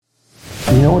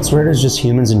You know what's weird is just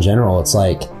humans in general. It's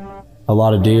like a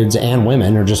lot of dudes and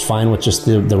women are just fine with just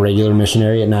the regular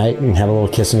missionary at night and have a little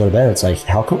kiss and go to bed. It's like,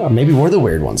 how come? Maybe we're the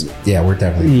weird ones. Yeah, we're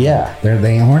definitely. Yeah.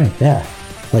 They ain't horny. Yeah.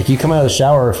 Like you come out of the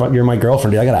shower, if you're my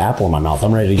girlfriend, dude, I got an apple in my mouth.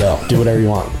 I'm ready to go. Do whatever you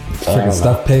want. Freaking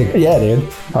stuffed pig. Yeah, dude.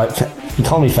 You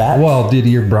call me fat? Well, dude,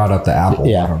 you brought up the apple.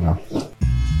 Yeah. I don't know.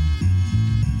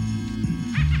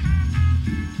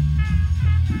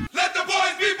 Let the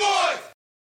boys be boys.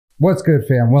 What's good,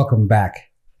 fam? Welcome back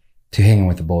to Hanging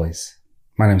with the Boys.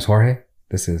 My name's Jorge.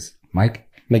 This is Mike.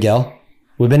 Miguel.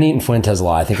 We've been eating Fuentes a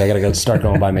lot. I think I got to go start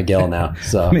going by Miguel now.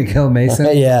 So Miguel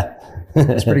Mason. Yeah.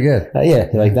 It's pretty good. Yeah.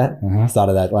 You like that? Uh-huh. Thought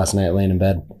of that last night laying in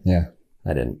bed. Yeah.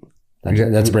 I didn't.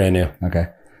 That's brand new. Okay.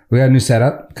 We got a new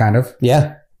setup, kind of.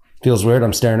 Yeah. Feels weird.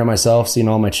 I'm staring at myself, seeing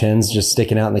all my chins just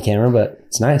sticking out in the camera, but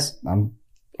it's nice. I'm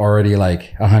already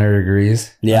like 100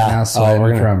 degrees. Yeah. Right now,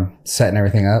 sweating from setting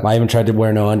everything up. I even tried to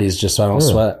wear no undies just so I don't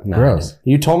sweat. No, gross.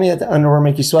 You told me that the underwear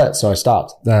make you sweat, so I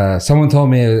stopped. Someone told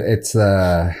me it's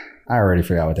I already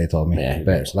forgot what they told me. Yeah,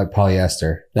 but it's like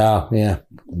polyester. Oh, yeah.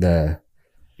 The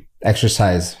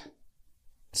exercise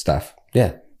stuff.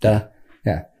 Yeah. Duh.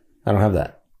 Yeah. I don't have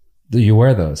that. You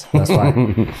wear those. That's why.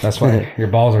 That's why your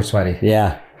balls are sweaty.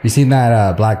 Yeah. You seen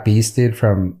that Black Beast dude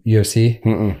from UFC?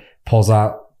 Mm-mm. Pulls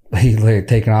out, he's like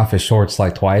taking off his shorts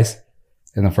like twice.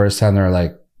 And the first time they're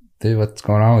like, dude, what's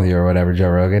going on with you or whatever, Joe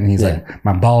Rogan? He's like,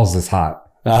 my balls is hot.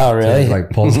 Oh, really? So he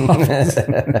like pulls off.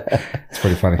 It's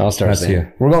pretty funny. I'll start seeing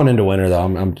you. We're going into winter though.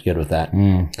 I'm good with that.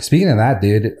 Speaking of that,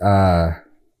 dude,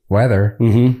 weather,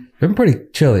 Mm-hmm. been pretty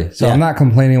chilly. So Yeah. I'm not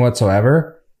complaining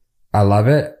whatsoever. I love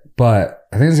it. But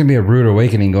I think it's going to be a rude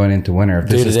awakening going into winter if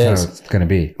this Dude, is it how is. it's going to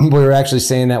be. We were actually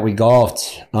saying that we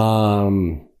golfed.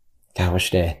 God,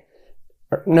 which day?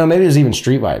 No, maybe it was even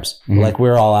Street Vibes. Like we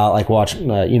were all out, like watching,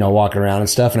 walking around and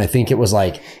stuff. And I think it was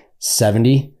like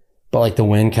 70, but like the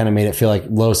wind kind of made it feel like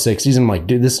low 60s. And I'm like,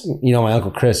 dude, this, my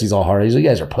Uncle Chris, he's all hard. He's like, you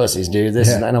guys are pussies, dude.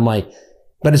 And I'm like,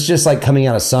 but it's just like coming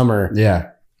out of summer. Yeah.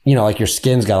 Like your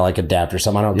skin's got to like adapt or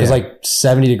something. I don't know. Because like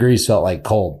 70 degrees felt like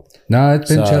cold. No, it's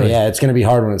been chilly. Yeah, it's going to be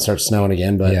hard when it starts snowing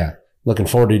again. But yeah. Looking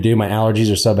forward to do. My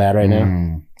allergies are so bad right now.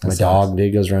 My dog,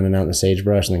 dude, goes running out in the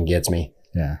sagebrush and then gets me.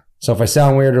 Yeah. So if I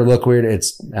sound weird or look weird,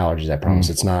 it's allergies. I promise.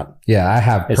 It's not. Yeah, I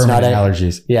have It's permanent not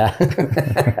allergies. Yeah.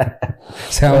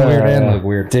 Sound weird and look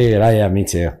weird. Dude, yeah, me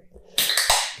too.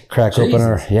 Crack Jesus.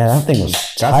 opener. Yeah, that thing was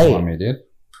That's tight. on me, dude.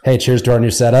 Hey, cheers to our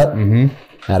new setup. Mm-hmm.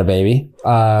 Had a baby.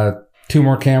 2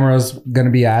 more cameras going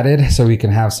to be added so we can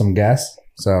have some guests.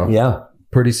 So Yeah.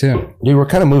 pretty soon. Dude, we're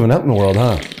kind of moving up in the world,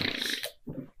 huh?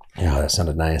 Yeah, that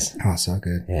sounded nice. Oh, so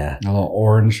good. Yeah. A little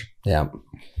orange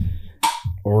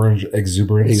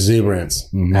exuberance. Exuberance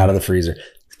Mhm. out of the freezer.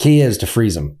 The key is to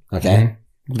freeze them. Okay.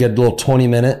 You get a little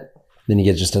 20-minute, then you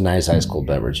get just a nice ice cold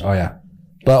beverage. Oh, yeah.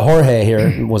 But Jorge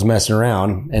here was messing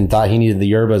around and thought he needed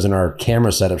the yerbas in our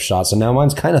camera setup shot. So now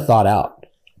mine's kind of thawed out.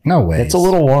 No way. It's a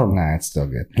little warm. Nah, it's still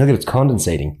good. Look at it's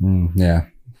condensating. Yeah.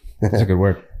 That's a good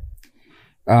word.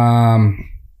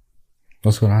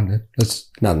 What's going on, dude?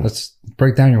 Nothing. Let's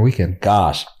break down your weekend.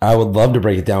 Gosh, I would love to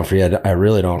break it down for you. I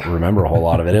really don't remember a whole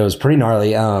lot of it. It was pretty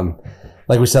gnarly.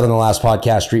 Like we said on the last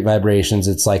podcast, Street Vibrations,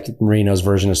 it's like Marino's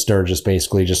version of Sturgis,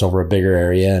 basically just over a bigger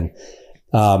area. And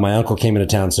my uncle came into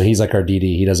town, so he's like our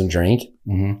DD. He doesn't drink.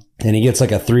 Mm-hmm. And he gets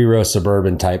like a 3-row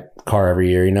Suburban type car every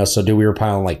year, So dude, we were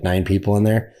piling like 9 people in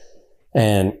there.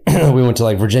 And we went to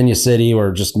like Virginia City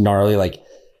or just gnarly, like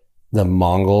the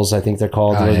Mongols, I think they're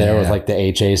called. They're there with like the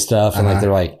HA stuff. And like,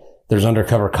 they're like, there's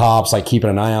undercover cops, like keeping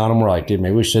an eye on them. We're like, dude,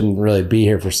 maybe we shouldn't really be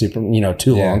here for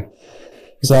too long.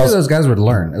 So those guys would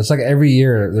learn. It's like every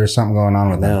year there's something going on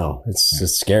with them. No,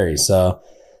 it's scary. So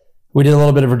we did a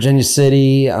little bit of Virginia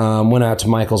City, went out to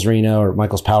Michael's Reno or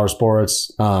Michael's Power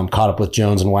Sports, caught up with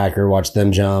Jones and Wacker, watched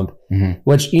them jump,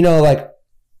 which, like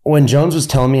when Jones was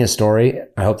telling me a story,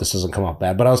 I hope this doesn't come off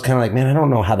bad, but I was kind of like, man, I don't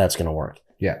know how that's going to work.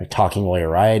 Yeah. Like talking while you're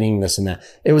riding, this and that.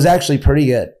 It was actually pretty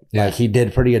good. Yeah. Like he did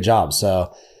a pretty good job.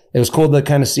 So it was cool to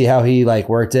kind of see how he like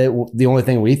worked it. The only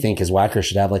thing we think is Wacker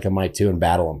should have like a mic too and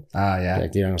battle him. Oh, yeah.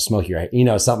 Like, I'm going to smoke you, right?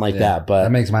 Something like that. But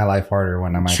that makes my life harder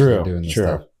when I'm actually doing this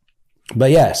stuff.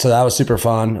 But yeah, so that was super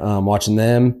fun. Watching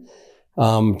them,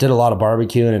 did a lot of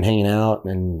barbecuing and hanging out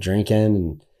and drinking.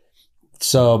 And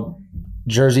so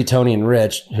Jersey, Tony and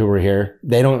Rich, who were here,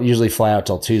 they don't usually fly out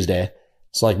till Tuesday.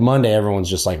 So like Monday, everyone's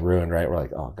just like ruined, right? We're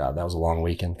like, oh God, that was a long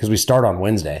weekend. Cause we start on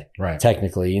Wednesday, right?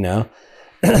 Technically,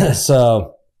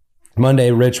 So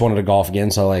Monday, Rich wanted to golf again.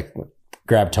 So like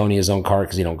grabbed Tony his own cart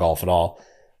cause he don't golf at all.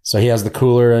 So he has the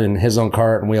cooler and his own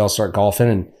cart and we all start golfing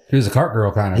and he was a cart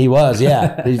girl kind of. he was,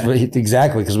 yeah.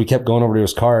 Exactly. Cause we kept going over to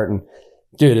his cart and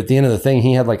Dude, at the end of the thing,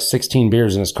 he had like 16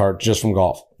 beers in his cart just from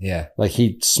golf. Yeah. Like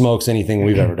he smokes anything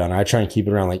we've ever done. I try and keep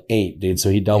it around like 8, dude. So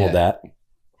he doubled that.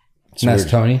 So and that's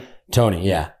Tony? Tony,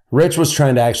 yeah. Rich was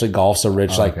trying to actually golf, so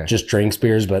Rich just drinks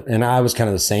beers, and I was kind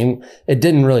of the same. It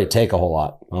didn't really take a whole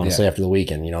lot, honestly, after the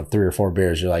weekend. 3 or 4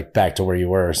 beers, you're like back to where you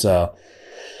were. So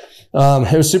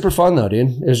it was super fun though,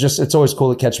 dude. It's always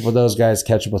cool to catch up with those guys,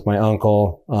 catch up with my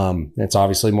uncle. It's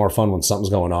obviously more fun when something's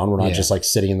going on. We're not just like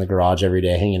sitting in the garage every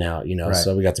day hanging out, right.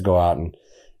 So we got to go out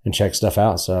and check stuff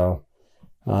out. So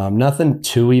nothing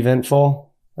too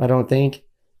eventful, I don't think,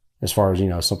 as far as,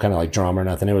 some kind of like drama or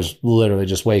nothing. It was literally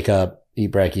just wake up,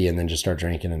 eat brekkie, and then just start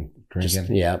drinking and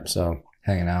so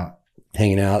hanging out.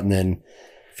 And then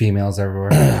females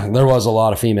everywhere. There was a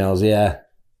lot of females. Yeah.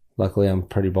 Luckily I'm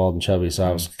pretty bald and chubby. So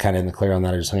I was kind of in the clear on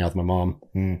that. I just hung out with my mom,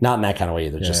 not in that kind of way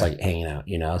either. Just like hanging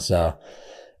out, so,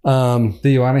 do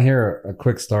you want to hear a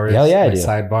quick story? Hell yeah. Like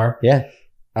sidebar. Yeah.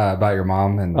 About your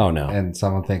mom and, and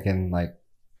someone thinking like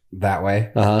that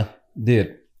way. Uh-huh.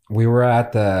 Dude, we were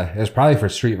at it was probably for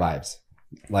Street Vibes,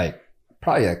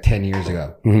 probably like 10 years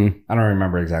ago. Mm-hmm. I don't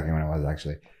remember exactly when it was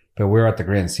actually, but we were at the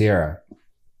Grand Sierra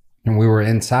and we were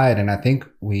inside and I think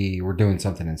we were doing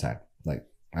something inside, like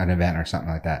an event or something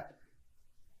like that.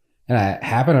 And I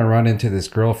happened to run into this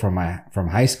girl from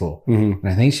high school. Mm-hmm.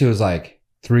 And I think she was like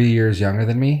 3 years younger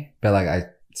than me, but like I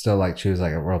still like, she was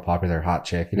like a real popular hot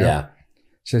chick, Yeah.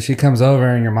 So she comes over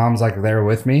and your mom's like there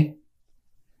with me.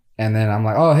 And then I'm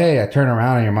like, oh, hey, I turn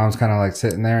around and your mom's kind of like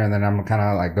sitting there. And then I'm kind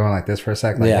of like going like this for a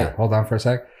sec. Like, hey, hold on for a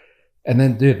sec. And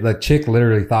then, dude, the chick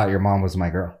literally thought your mom was my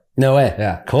girl. No way.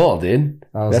 Yeah. Cool, dude.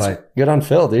 I was like, good on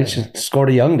Phil, dude. She scored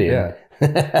a young dude. Yeah.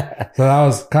 So that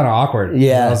was kind of awkward.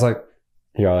 Yeah. I was like,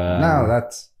 no,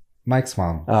 that's Mike's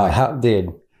mom. Oh, like,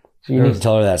 dude. You need to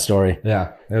tell her that story.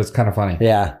 Yeah. It was kind of funny.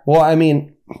 Yeah. Well, I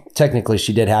mean, technically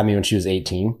she did have me when she was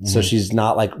 18. Mm-hmm. So she's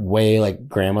not like way like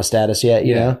grandma status yet,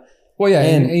 you know? Well, yeah,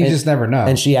 and you just never know.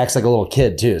 And she acts like a little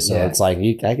kid too, so it's like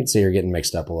I could see her getting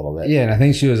mixed up a little bit. Yeah, and I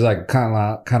think she was like kind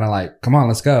of like, "Come on,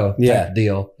 let's go," type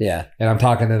deal. Yeah, and I'm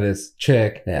talking to this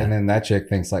chick, and then that chick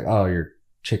thinks like, "Oh, your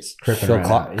chick's tripping." Phil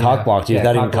cock blocked you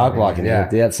without even cock blocking. Yeah,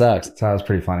 it sucks. So that was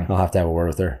pretty funny. I'll have to have a word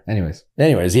with her.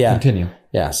 Anyways, yeah, continue.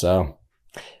 Yeah, so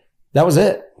that was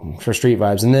it for Street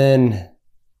Vibes, and then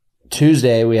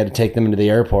Tuesday, we had to take them into the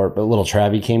airport, but little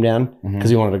Travie came down because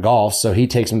he wanted to golf. So he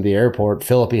takes him to the airport.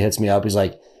 Philip, he hits me up. He's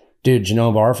like, dude, you know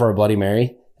a bar for a Bloody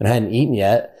Mary? And I hadn't eaten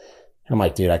yet. I'm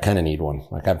like, dude, I kind of need one.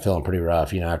 Like, I'm feeling pretty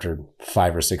rough, after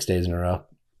 5 or 6 days in a row.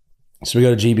 So we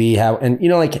go to GB. And,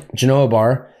 like Genoa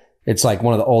Bar, it's like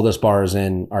one of the oldest bars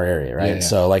in our area, right? Yeah.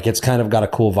 So, like, it's kind of got a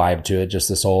cool vibe to it. Just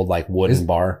this old, like, wooden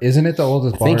bar. Isn't it the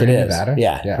oldest bar in Nevada?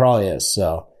 Yeah, it probably is.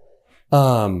 So,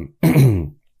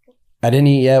 I didn't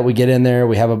eat yet. We get in there.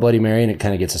 We have a Bloody Mary, and it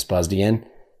kind of gets us buzzed again.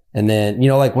 And then,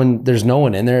 like when there's no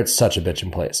one in there, it's such a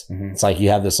bitchin' place. Mm-hmm. It's like you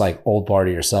have this like old bar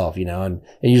to yourself, and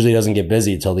it usually doesn't get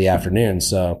busy till the afternoon.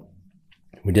 So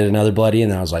we did another Bloody,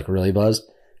 and then I was like really buzzed.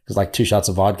 It was like 2 shots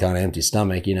of vodka on an empty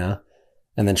stomach,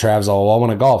 And then Trav's all, well, I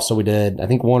want to golf. So we did, I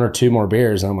think 1 or 2 more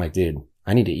beers. And I'm like, dude,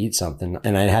 I need to eat something.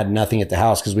 And I had nothing at the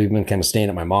house because we've been kind of staying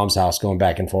at my mom's house going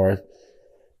back and forth.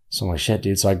 So I'm like, shit,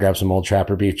 dude. So I grabbed some old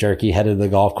Trapper beef jerky, headed to the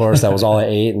golf course. That was all I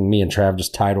ate. And me and Trav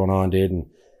just tied one on, dude. And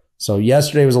so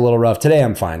yesterday was a little rough. Today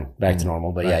I'm fine, back to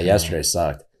normal. But yesterday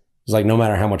sucked. It was like no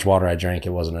matter how much water I drank, it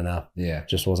wasn't enough. Yeah. It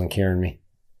just wasn't curing me.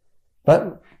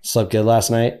 But slept good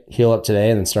last night, heal up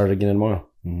today, and then started again tomorrow.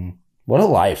 Mm-hmm. What a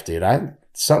life, dude.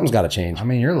 Something's got to change. I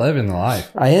mean, you're living the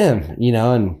life. I am,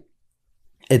 and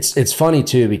it's funny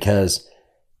too because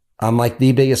I'm like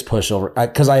the biggest pushover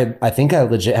because I think I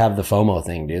legit have the FOMO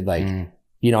thing, dude. Like,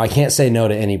 I can't say no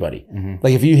to anybody. Mm-hmm.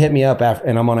 Like if you hit me up after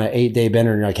and I'm on an 8-day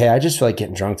bender and you're like, hey, I just feel like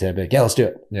getting drunk today. I'd be like, yeah, let's do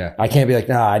it. Yeah. I can't be like,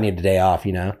 nah, I need a day off,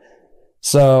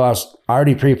 So I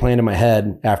already pre-planned in my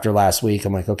head after last week.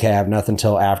 I'm like, okay, I have nothing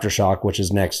till Aftershock, which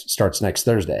is starts next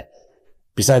Thursday.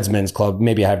 Besides men's club,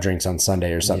 maybe I have drinks on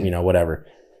Sunday or something, whatever.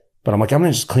 But I'm like, I'm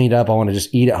going to just clean it up. I want to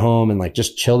just eat at home and like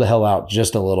just chill the hell out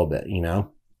just a little bit,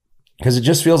 Because it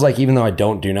just feels like even though I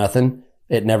don't do nothing,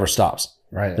 it never stops.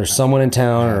 Right. There's someone in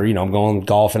town or, I'm going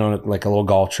golfing on like a little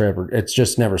golf trip or it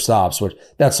just never stops, which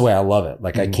that's the way I love it.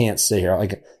 Like I can't sit here.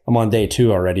 Like I'm on day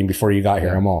 2 already. And before you got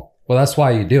here, I'm all. Well, that's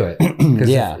why you do it. Because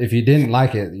if you didn't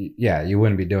like it, you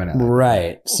wouldn't be doing it.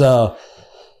 Right. So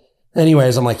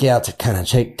anyways, I'm like, to kind of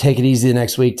take it easy the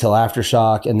next week till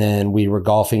Aftershock. And then we were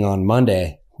golfing on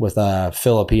Monday with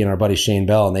Philip and our buddy Shane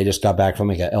Bell, and they just got back from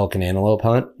like an elk and antelope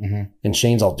hunt. Mm-hmm. And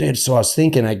Shane's all, dude. So I was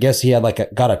thinking, I guess he had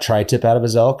got a tri-tip out of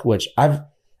his elk, which I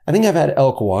think I've had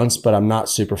elk once, but I'm not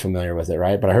super familiar with it,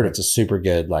 right? But I heard it's a super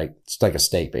good, it's like a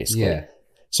steak basically. Yeah.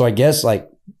 So I guess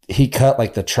he cut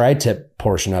like the tri-tip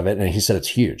portion of it, and he said it's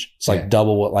huge. It's like Yeah.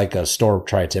 double what like a store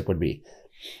tri-tip would be.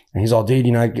 And he's all, dude,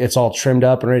 you know, it's all trimmed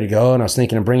up and ready to go. And I was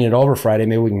thinking of bringing it over Friday.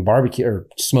 Maybe we can barbecue or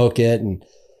smoke it, and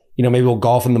you know, maybe we'll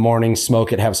golf in the morning,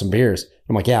 smoke it, have some beers.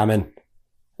 I'm like, yeah, I'm in.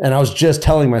 And I was just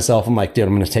telling myself, I'm like, dude,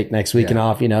 I'm going to take next weekend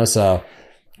off, you know. So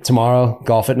tomorrow,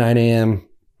 golf at 9 a.m.,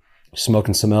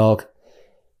 smoking some elk.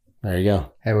 There you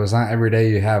go. Hey, it was not every day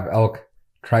you have elk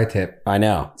tri-tip. I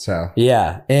know. So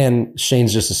Yeah. And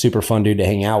Shane's just a super fun dude to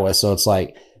hang out with. So it's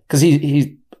like, because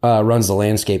he runs the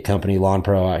landscape company, Lawn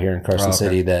Pro, out here in Carson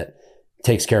City that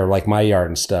takes care of like my yard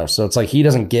and stuff. So it's like he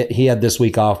had this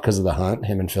week off because of the hunt,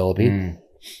 him and Philippi.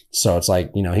 So it's like,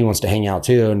 you know, he wants to hang out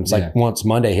too. And it's like once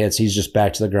Monday hits, he's just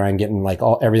back to the grind, getting like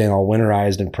everything all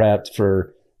winterized and prepped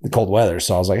for the cold weather.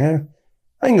 So I was like,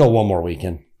 I can go one more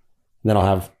weekend. And then I'll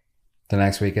have the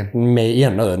next weekend.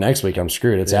 the next week I'm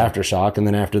screwed. It's aftershock. And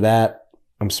then after that,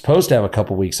 I'm supposed to have a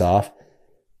couple weeks off.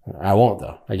 I won't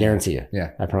though. I guarantee you.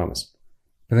 Yeah. I promise.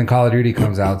 But then Call of Duty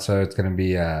comes out, so it's going to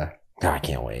be, God, I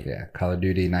can't wait. yeah, Call of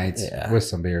Duty nights with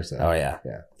some beers. Though. Oh yeah.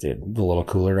 Yeah. Dude, the little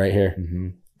cooler right here. Mm-hmm.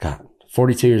 God,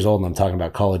 42 years old and I'm talking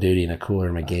about Call of Duty in a cooler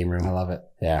in my game room. I love it.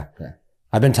 Yeah. Okay.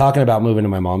 I've been talking about moving to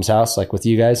my mom's house, like with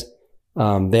you guys.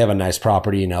 They have a nice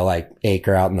property, you know, like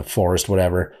acre out in the forest,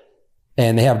 whatever.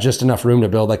 And they have just enough room to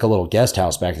build like a little guest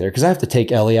house back there. Cause I have to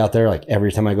take Ellie out there like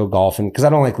every time I go golfing. Cause I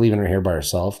don't like leaving her here by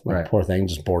herself. Like poor thing,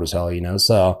 just bored as hell, you know?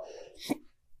 So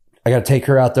I got to take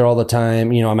her out there all the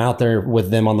time. You know, I'm out there with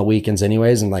them on the weekends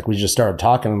anyways. And like, we just started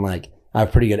talking and like, I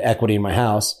have pretty good equity in my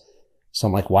house. So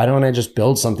I'm like, why don't I just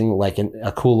build something like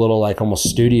a cool little, like almost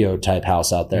studio type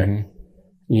house out there?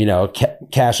 Mm-hmm. You know,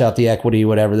 cash out the equity,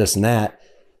 whatever, this and that.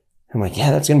 I'm like,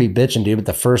 yeah, that's going to be bitching, dude. But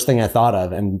the first thing I thought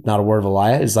of, and not a word of a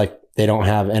lie, is like, they don't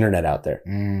have internet out there.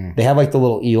 They have like the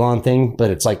little Elon thing, but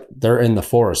it's like they're in the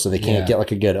forest, so they can't get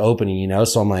like a good opening, you know?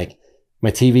 So I'm like, my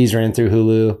TVs are in through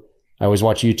Hulu. I always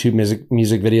watch YouTube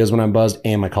music videos when I'm buzzed,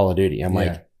 and my Call of Duty. I'm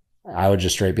like, I would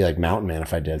just straight be like Mountain Man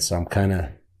if I did. So I'm kind of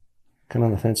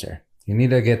on the fence here. You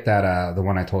need to get that, the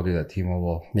one I told you, that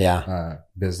T-Mobile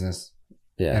business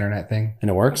internet thing. And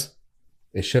it works?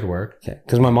 It should work. Okay.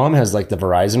 Because my mom has like the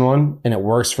Verizon one, and it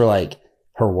works for like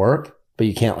her work, but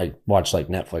you can't like watch like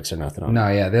Netflix or nothing on it. No,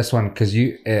 yeah, this one, because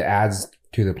it adds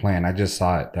to the plan. I just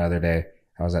saw it the other day.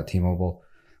 I was at T-Mobile.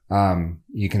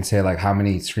 You can say like how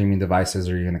many streaming devices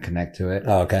are you going to connect to it.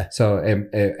 Oh, okay. So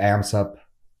it amps up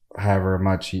however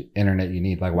much internet you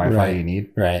need, like Wi-Fi you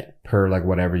need, per like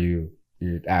whatever you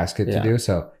ask it to do.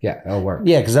 So yeah, it'll work.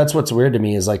 Yeah, because that's what's weird to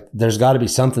me is like there's got to be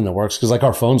something that works, because like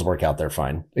our phones work out there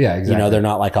fine. Yeah, exactly. You know, they're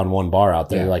not like on one bar out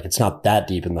there. Yeah. Like it's not that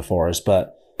deep in the forest,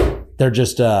 but they're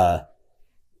just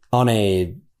on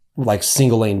a like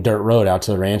single lane dirt road out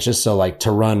to the ranches. So like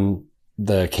to run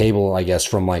the cable, I guess,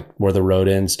 from like where the road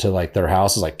ends to like their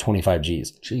house is like 25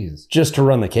 G's. Jeez. Just to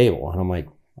run the cable. And I'm like,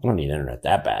 I don't need internet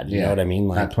that bad. You know what I mean?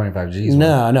 Like not 25 G's.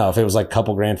 No. If it was like a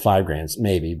couple grand, $5,000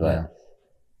 maybe, but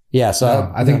yeah. So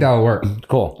no, I think that'll work.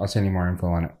 Cool. I'll send you more info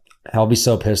on it. I'll be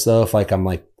so pissed though if like I'm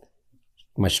like,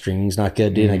 my streaming's not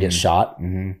good, dude. And I get shot,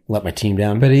 let my team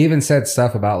down. But it even said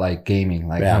stuff about like gaming,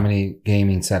 like how many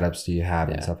gaming setups do you have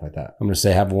and stuff like that. I'm going to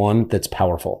say have one that's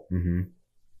powerful.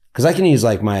 Because I can use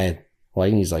like my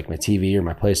TV or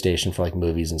my PlayStation for like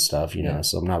movies and stuff, you know,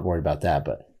 so I'm not worried about that,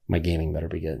 but my gaming better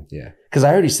be good. Yeah. Because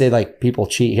I already say like people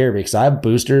cheat here because I have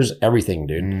boosters, everything,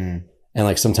 dude. And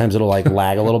like sometimes it'll like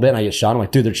lag a little bit and I get shot. I'm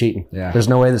like, dude, they're cheating. Yeah. There's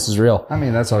no way this is real. I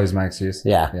mean, that's always my excuse.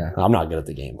 Yeah. I'm not good at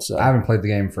the game. So I haven't played the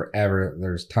game forever.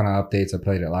 There's a ton of updates. I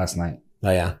played it last night.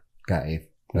 Oh yeah. Got 8th.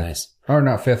 Nice. Or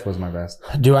no, 5th was my best.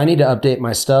 Do I need to update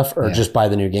my stuff or just buy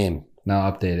the new game? No,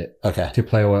 update it. Okay. To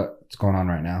play what's going on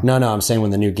right now. No, I'm saying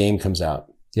when the new game comes out.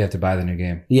 You have to buy the new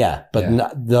game. Yeah.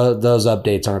 But those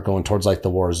updates aren't going towards like the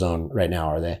war zone right now,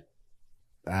 are they?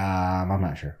 I'm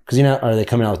not sure. Because, you know, are they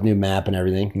coming out with new map and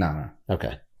everything? No.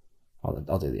 Okay.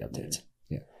 I'll do the updates.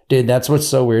 Yeah. Dude, that's what's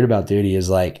so weird about Duty is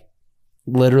like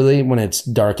literally when it's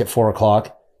dark at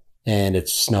 4:00 and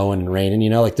it's snowing and raining, you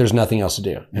know, like there's nothing else to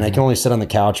do. And I can only sit on the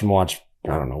couch and watch,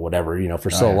 I don't know, whatever, you know, for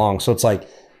so long. So it's like,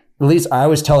 at least I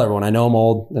always tell everyone, I know I'm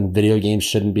old and video games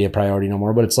shouldn't be a priority no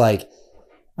more, but it's like,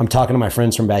 I'm talking to my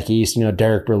friends from back east, you know,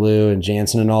 Derek Berlew and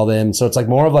Jansen and all them. So it's like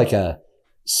more of like a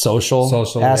social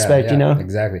aspect, you know?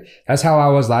 Exactly. That's how I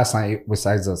was last night.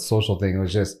 Besides the social thing, it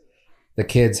was just the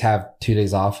kids have 2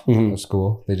 days off of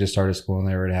school. They just started school and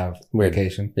they already have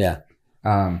vacation. Yeah.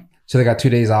 So they got 2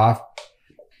 days off,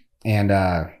 and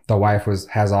the wife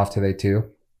has off today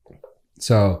too.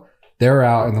 So they were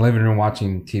out in the living room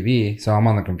watching TV. So I'm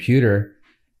on the computer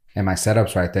and my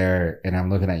setup's right there, and I'm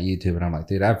looking at YouTube, and I'm like,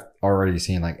 dude, I've already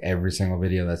seen like every single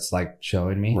video that's like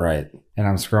showing me. Right. And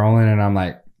I'm scrolling and I'm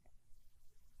like,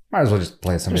 might as well just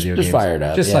play some video games. Just fire it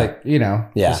up. Just like,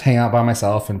 just hang out by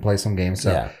myself and play some games.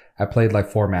 So I played like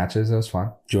 4 matches. It was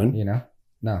fun. Did you win?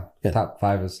 No. Yeah. Top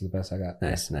 5 is the best I got.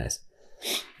 Nice.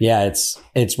 Yeah,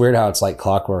 it's weird how it's like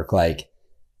clockwork. Like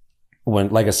when,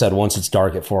 like I said, once it's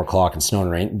dark at 4 o'clock and snow and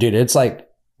rain, dude, it's like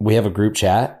we have a group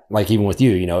chat. Like even with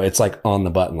you, it's like on the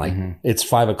button. Like it's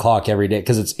 5 o'clock every day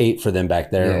because it's 8 for them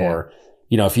back there. Yeah. Or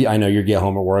I know you get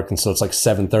home at work, and so it's like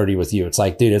 7:30 with you. It's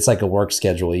like, dude, it's like a work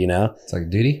schedule. It's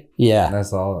like duty. Yeah,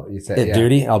 that's all you say.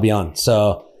 Duty. I'll be on.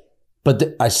 So.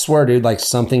 But I swear, dude, like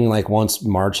something like once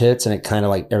March hits and it kind of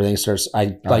like everything starts,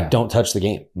 don't touch the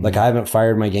game. Mm-hmm. Like I haven't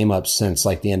fired my game up since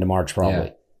like the end of March probably.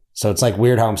 Yeah. So it's like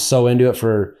weird how I'm so into it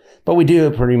but we do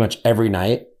it pretty much every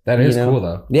night. That is cool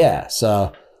though. Yeah.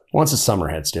 So once the summer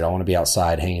hits, dude, I want to be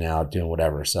outside hanging out, doing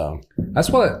whatever. So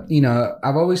that's what,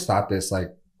 I've always thought this,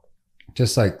 like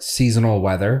just like seasonal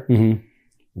weather. Mm-hmm.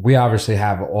 We obviously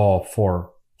have all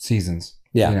 4 seasons.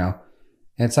 Yeah.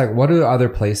 And it's like, what do other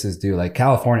places do? Like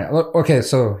California. Look, okay,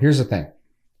 so here's the thing.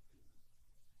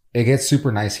 It gets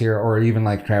super nice here, or even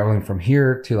like traveling from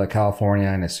here to like California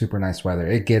and it's super nice weather.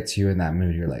 It gets you in that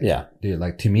mood. You're like, dude,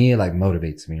 like to me, it like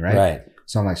motivates me, right? Right.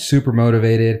 So I'm like super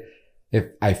motivated. If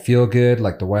I feel good,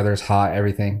 like the weather's hot,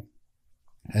 everything.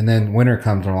 And then winter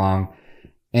comes along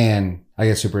and I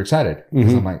get super excited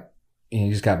because I'm like,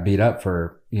 you just got beat up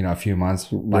for, a few months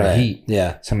by heat.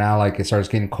 Yeah. So now like it starts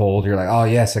getting cold. You're like, oh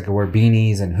yes, I could wear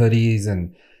beanies and hoodies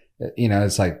and,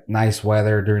 it's like nice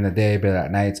weather during the day, but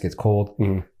at night it gets cold.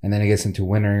 Mm-hmm. And then it gets into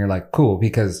winter and you're like, cool,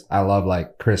 because I love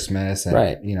like Christmas and,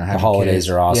 the holidays kids.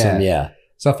 are awesome. Yeah.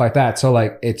 Stuff like that. So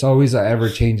like, it's always an ever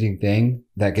changing thing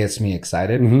that gets me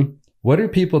excited. Mm-hmm. What do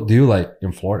people do like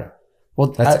in Florida?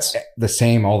 Well, that's the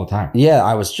same all the time. Yeah.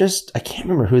 I can't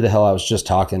remember who the hell I was just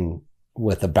talking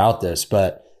with about this,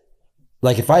 but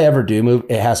like if I ever do move,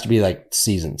 it has to be like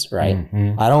seasons, right?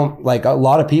 Mm-hmm. I don't like, a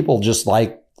lot of people just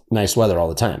like nice weather all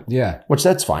the time. Yeah. Which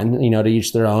that's fine, to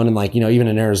each their own. And like, even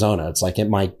in Arizona, it's like it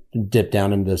might dip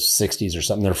down into the 60s or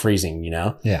something. They're freezing,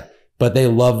 Yeah. But they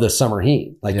love the summer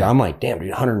heat. Like I'm like, damn, dude,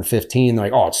 115. They're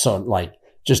like, oh, it's so like,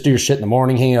 just do your shit in the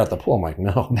morning, hanging out at the pool. I'm like,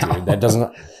 no. Dude, that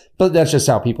doesn't, but that's just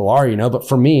how people are, But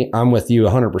for me, I'm with you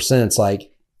 100%. It's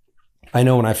like, I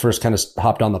know when I first kind of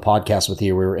hopped on the podcast with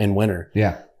you, we were in winter.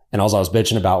 Yeah. And all I was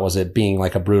bitching about was it being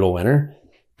like a brutal winter.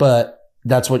 But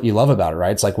that's what you love about it,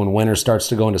 right? It's like when winter starts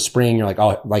to go into spring, you're like,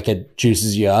 oh, like it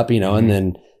juices you up, and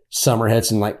then summer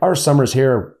hits and like our summers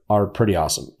here are pretty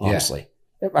awesome, honestly.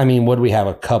 Yeah. I mean, would we have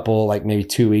a couple, like maybe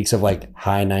 2 weeks of like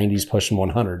high 90s pushing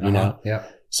 100, you know? Yeah.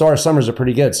 So our summers are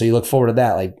pretty good. So you look forward to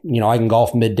that. Like, I can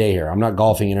golf midday here. I'm not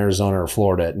golfing in Arizona or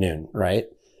Florida at noon, right?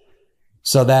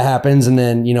 So that happens. And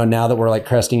then, now that we're like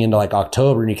cresting into like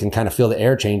October and you can kind of feel the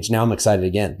air change, now I'm excited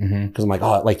again. Because I'm like,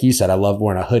 oh, like you said, I love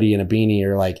wearing a hoodie and a beanie,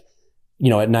 or like,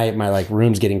 at night, my like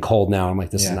room's getting cold now. I'm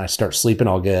like, this is nice. Start sleeping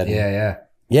all good.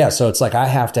 Yeah. So it's like, I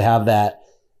have to have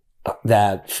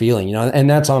that feeling, and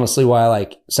that's honestly why I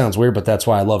like, sounds weird, but that's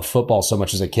why I loved football so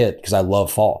much as a kid. Cause I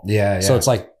love fall. Yeah. So it's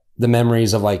like the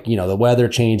memories of like, the weather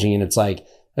changing, and it's like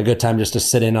a good time just to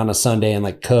sit in on a Sunday and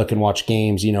like cook and watch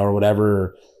games, or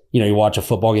whatever. You watch a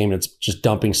football game and it's just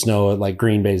dumping snow at like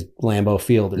Green Bay's Lambeau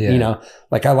Field, or,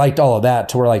 like I liked all of that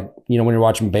to where like, when you're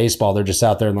watching baseball, they're just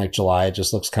out there in like July. It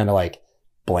just looks kind of like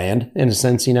bland in a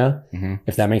sense,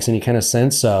 if that makes any kind of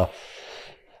sense. So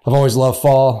I've always loved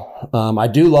fall. I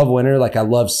do love winter. Like I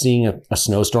love seeing a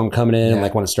snowstorm coming in, and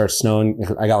like when it starts snowing,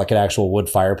 I got like an actual wood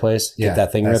fireplace, get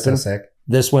that thing ripping. So sick.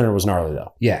 This winter was gnarly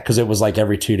though. Yeah. Cause it was like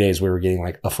every 2 days we were getting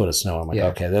like a foot of snow. I'm like,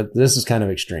 okay, this is kind of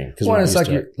extreme. Cause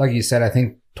it's like you said, I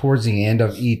think towards the end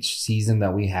of each season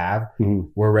that we have,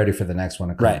 we're ready for the next one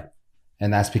to come. Right.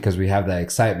 And that's because we have that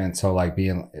excitement. So like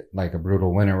being like a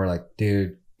brutal winter, we're like,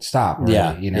 dude, stop.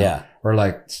 Already, Or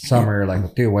like summer,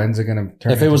 like, dude, when's it going to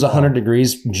turn? If it was 100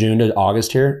 degrees June to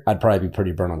August here, I'd probably be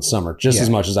pretty burnt on summer, just as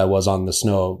much as I was on the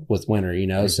snow with winter,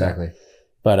 Exactly. So,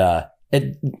 but,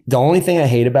 the only thing I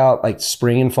hate about like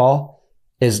spring and fall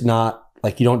is not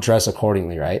like you don't dress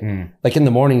accordingly, right? Like in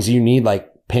the mornings, you need like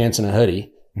pants and a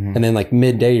hoodie. And then like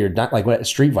midday, you're like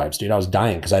street vibes, dude. I was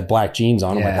dying because I had black jeans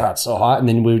on. I'm like, God, it's so hot. And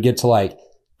then we would get to like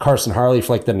Carson Harley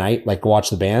for like the night, like watch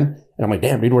the band. And I'm like,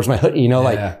 damn, dude, where's my hoodie?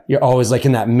 Like you're always like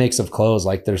in that mix of clothes.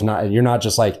 Like you're not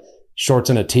just like shorts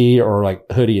and a tee or like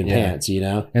hoodie and pants,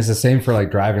 And it's the same for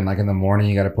like driving. Like in the morning,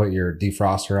 you got to put your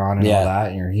defroster on and all that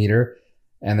and your heater.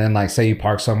 And then like say you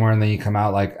park somewhere and then you come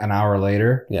out like an hour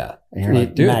later. Yeah. And you're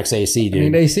like, dude, max AC, dude. I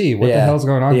need AC. What the hell's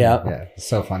going on? Yeah. Yeah. It's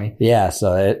so funny. Yeah.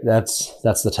 So that's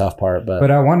the tough part.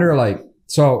 But I wonder like,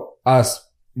 so us,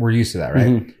 we're used to that,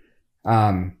 right?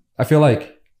 I feel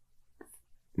like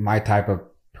my type of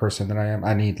person that I am,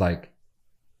 I need like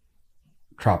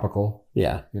tropical.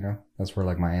 Yeah. You know, that's where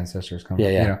like my ancestors come Yeah,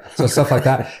 from. yeah. You know, so stuff like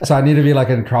that. So I need to be like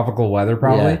in tropical weather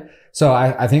probably. Yeah. So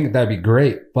I think that'd be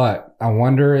great. But I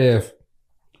wonder if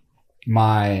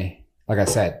like I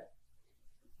said,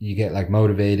 you get like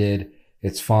motivated.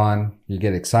 It's fun. You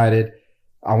get excited.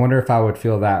 I wonder if I would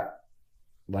feel that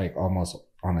like almost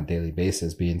on a daily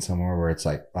basis being somewhere where it's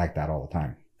like that all the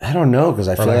time. I don't know. Cause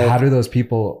I feel like how do those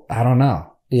people, I don't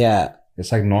know. Yeah.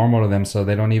 It's like normal to them. So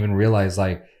they don't even realize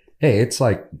like, hey, it's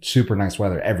like super nice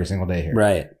weather every single day here.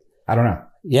 Right. I don't know.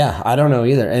 Yeah. I don't know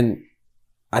either. And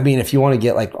I mean, if you want to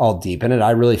get like all deep in it,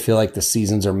 I really feel like the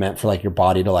seasons are meant for like your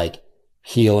body to like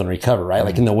heal and recover, right?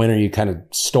 Like in the winter, you kind of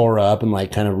store up and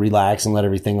like kind of relax and let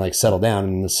everything like settle down.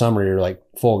 And in the summer, you're like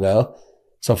full go.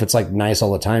 So if it's like nice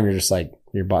all the time, you're just like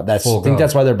your body. I think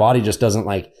that's why their body just doesn't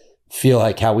like feel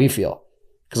like how we feel.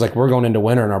 Cause like we're going into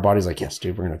winter and our body's like, yes,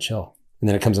 dude, we're going to chill. And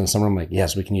then it comes in summer. I'm like,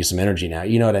 yes, we can use some energy now.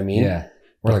 You know what I mean? Yeah.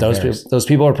 But like those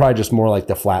people are probably just more like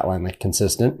the flat line, like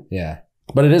consistent. Yeah.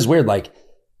 But it is weird. Like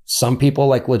some people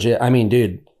like legit. I mean,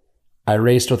 dude, I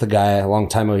raced with a guy a long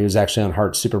time ago. He was actually on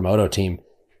Hart's Supermoto team.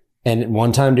 And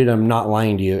one time, dude, I'm not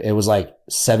lying to you. It was like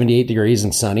 78 degrees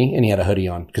and sunny and he had a hoodie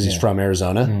on because he's from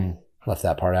Arizona. Left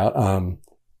that part out.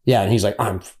 Yeah. And he's like,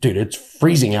 dude, it's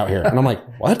freezing out here. And I'm like,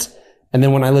 what? And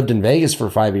then when I lived in Vegas for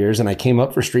 5 years and I came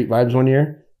up for Street Vibes one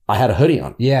year, I had a hoodie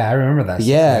on. Yeah. I remember that.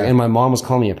 Yeah. And my mom was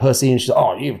calling me a pussy and she's like,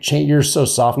 oh, you've changed. You're so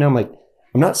soft now. I'm like,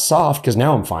 I'm not soft because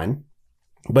now I'm fine.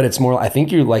 But it's more, I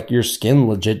think you're like, your skin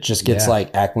legit just gets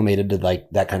like acclimated to like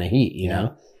that kind of heat, you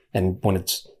know? And when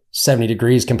it's 70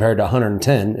 degrees compared to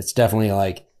 110, it's definitely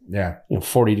like,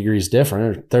 40 degrees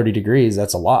different or 30 degrees.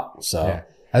 That's a lot. So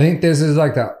I think this is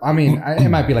like it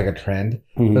might be like a trend,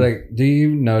 but like, do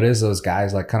you notice those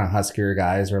guys, like kind of huskier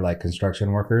guys or like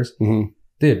construction workers?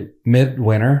 Dude,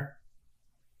 midwinter,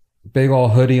 big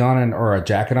old hoodie on or a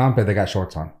jacket on, but they got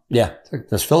shorts on. Yeah.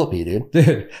 That's Philippi, dude.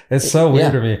 Dude, it's so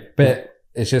weird to me, but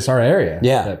it's just our area.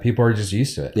 Yeah. That people are just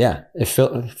used to it. Yeah. If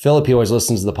Philippi always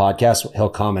listens to the podcast, he'll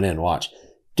comment in and watch.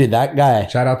 Dude, that guy.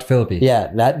 Shout out to Philippi.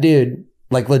 Yeah. That dude,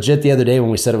 like legit the other day when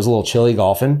we said it was a little chilly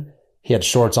golfing, he had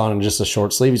shorts on and just a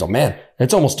short sleeve. He's like, man,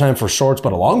 it's almost time for shorts,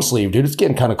 but a long sleeve, dude. It's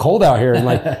getting kind of cold out here. And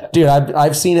like, dude,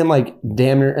 I've seen him like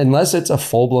damn near, unless it's a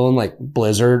full blown like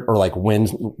blizzard or like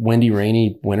windy,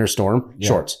 rainy winter storm,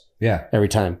 shorts. Yeah. Every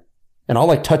time. And I'll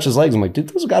like touch his legs. I'm like, dude,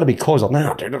 those have got to be cold. He's like,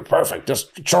 no, dude, it's perfect.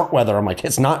 Just short weather. I'm like,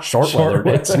 it's not short weather.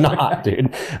 It's not,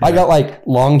 dude. I got like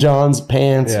long johns,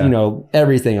 pants,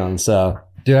 everything on. So,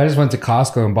 dude, I just went to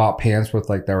Costco and bought pants with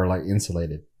like, they were like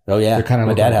insulated. Oh yeah. They're kind of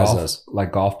my dad like has those.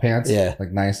 Like golf pants. Yeah.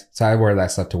 Like nice. So I wear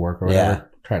that stuff to work or whatever.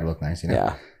 Yeah. Try to look nice, you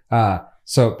know? Yeah.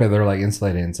 But they're like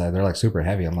insulated inside. They're like super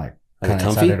heavy. I'm like kind of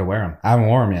comfy? excited to wear them. I haven't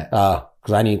worn them yet.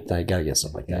 Cause I gotta get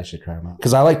something like Yeah, I that. should try them out.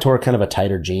 Cause I like to wear kind of a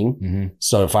tighter jean. Mm-hmm.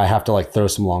 So if I have to like throw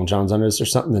some long johns under this or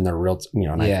something, then they're real,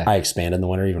 and I expand in the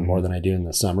winter even more than I do in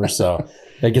the summer. So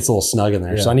it gets a little snug in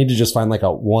there. So I need to just find like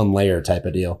a one layer type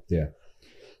of deal. Yeah.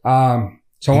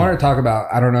 So I wanted to talk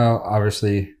about, I don't know,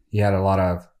 obviously you had a lot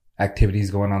of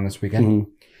activities going on this weekend.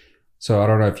 So I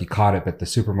don't know if you caught it, but the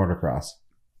Super Motocross,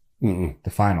 the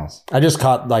finals. I just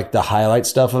caught like the highlight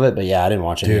stuff of it, but yeah, I didn't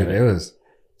watch it. Dude, it was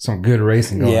some good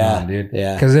racing going on, dude.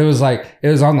 Yeah. Cause it was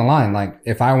on the line. Like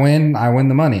if I win, I win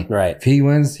the money. Right. If he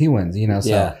wins, he wins,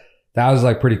 so that was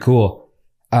like pretty cool.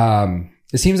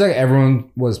 It seems like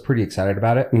everyone was pretty excited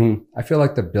about it. I feel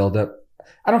like the buildup,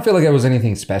 I don't feel like it was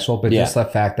anything special, but just the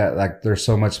fact that like there's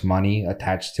so much money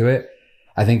attached to it,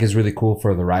 I think is really cool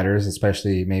for the riders,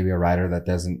 especially maybe a rider that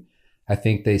doesn't, I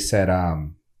think they said,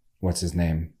 what's his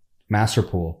name?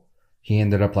 Masterpool. He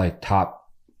ended up like top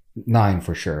 9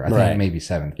 for sure. I think maybe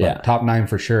 7th, but top 9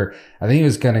 for sure. I think he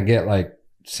was going to get like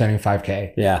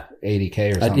 75K. Yeah.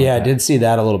 80K or something. I did see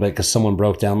that a little bit because someone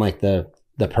broke down like the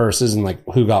purses and like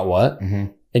who got what.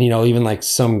 And, even like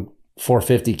some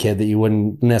 450 kid that you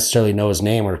wouldn't necessarily know his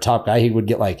name or a top guy, he would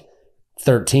get like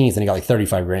 13th and he got like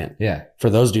 35 grand. Yeah. For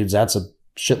those dudes, that's a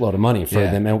shitload of money for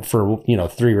them and for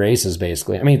 3 races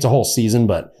basically. I mean, it's a whole season,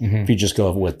 but if you just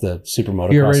go with the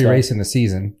Supermoto, you're already racing the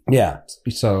season. Yeah.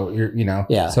 So you're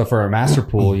so for a master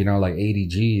pool, like 80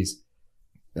 G's,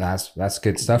 that's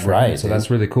good stuff, right? So that's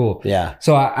really cool. Yeah.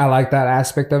 So I like that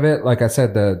aspect of it. Like I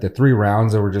said, the 3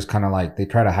 rounds that were just kind of like they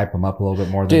try to hype them up a little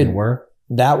bit more than they were.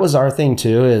 That was our thing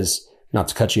too, is not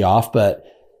to cut you off, but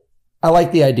I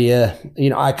like the idea.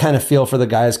 I kind of feel for the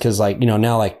guys because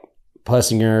now like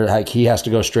Plessinger, like he has to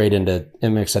go straight into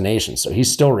MX Nation. So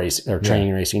he's still racing or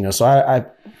training racing, So I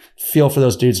feel for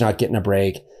those dudes not getting a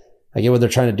break. I get what they're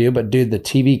trying to do, but dude, the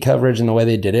TV coverage and the way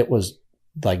they did it was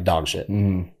like dog shit.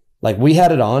 Like we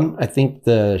had it on, I think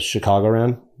the Chicago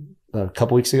round a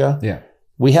couple weeks ago. Yeah.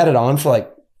 We had it on for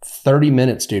like 30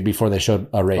 minutes, dude, before they showed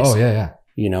a race. Oh, yeah.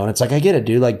 You know, and it's like, I get it,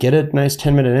 dude. Like, get a nice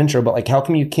 10-minute intro, but like, how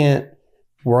come you can't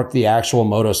work the actual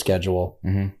moto schedule?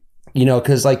 Mm-hmm. You know,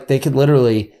 because like they could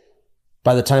literally,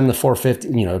 by the time the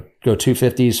 450, you know, go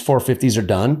 250s, 450s are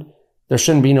done, there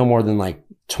shouldn't be no more than like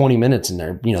 20 minutes in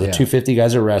there. You know, the 250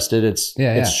 guys are rested.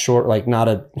 It's short, like not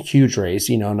a huge race,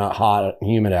 you know, not hot,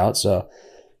 humid out. So,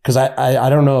 because I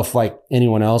don't know if like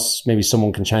anyone else, maybe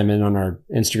someone can chime in on our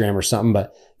Instagram or something,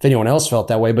 but if anyone else felt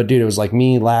that way, but dude, it was like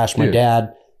me, Lash, my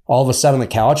dad, all of us sat on the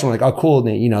couch and we're like, oh, cool. And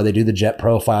they, you know, they do the jet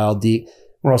profile,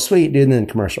 we're all sweet, dude, and then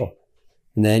commercial.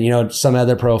 And then, you know, some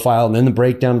other profile, and then the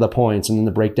breakdown of the points, and then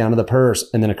the breakdown of the purse,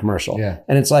 and then a commercial. Yeah.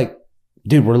 And it's like,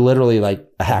 dude, we're literally like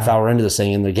a half hour into this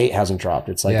thing and the gate hasn't dropped.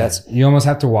 It's like, that's, you almost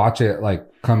have to watch it like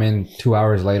come in 2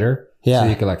 hours later. So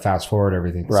you could like fast forward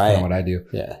everything. That's kind of what I do.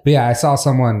 Yeah. But yeah, I saw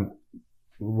someone,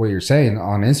 what you're saying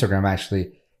on Instagram,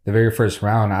 actually, the very first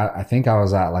round, I think I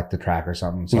was at like the track or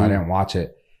something. So I didn't watch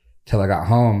it till I got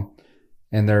home.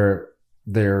 And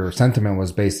their sentiment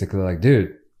was basically like,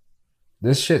 dude,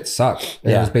 this shit sucks.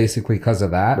 It was basically because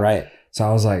of that. Right. So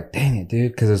I was like, dang it,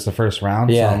 dude. Cause it's the first round.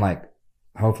 Yeah. So I'm like,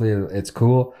 hopefully it's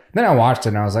cool. Then I watched it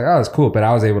and I was like, oh, it's cool. But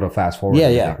I was able to fast forward. Yeah.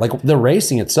 Yeah. Like the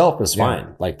racing itself is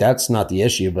fine. Like that's not the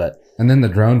issue, but. And then the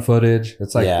drone footage.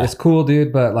 It's like, it's cool,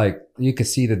 dude. But like you could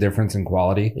see the difference in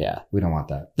quality. Yeah. We don't want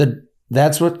that.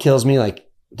 That's what kills me. Like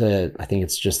I think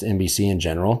it's just NBC in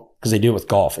general. Cause they do it with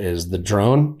golf is the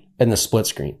drone and the split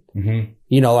screen. Mm-hmm.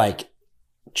 You know, like,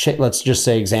 let's just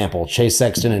say example, Chase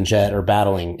Sexton and Jet are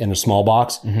battling in a small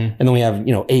box. Mm-hmm. And then we have,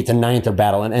 you know, 8th and 9th are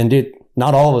battling. And dude,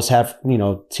 not all of us have, you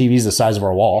know, TVs the size of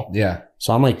our wall. Yeah.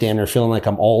 So I'm like, damn, they're feeling like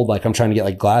I'm old. Like I'm trying to get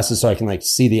like glasses so I can like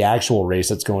see the actual race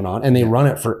that's going on. And they run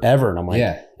it forever. And I'm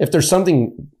like, if there's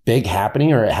something big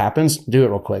happening or it happens, do it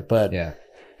real quick. But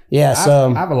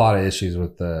so I have a lot of issues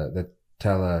with the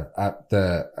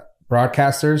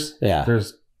broadcasters. Yeah.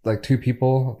 There's like 2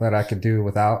 people that I could do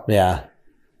without. Yeah.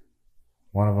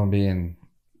 One of them being,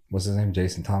 what's his name?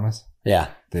 Jason Thomas? Yeah.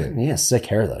 Dude. He has sick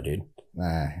hair though, dude.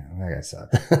 Nah, that guy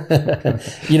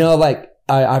sucks. You know, like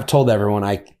I've told everyone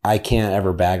I can't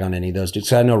ever bag on any of those dudes.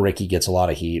 Cause I know Ricky gets a lot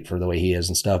of heat for the way he is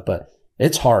and stuff, but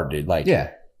it's hard, dude. Like,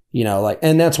 you know, like,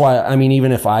 and that's why, I mean,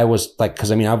 even if I was like,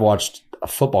 cause I mean, I've watched a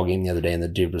football game the other day and the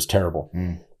dude was terrible,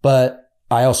 but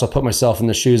I also put myself in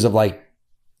the shoes of like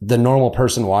the normal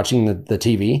person watching the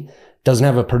TV. Doesn't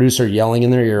have a producer yelling in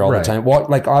their ear all the time. Well,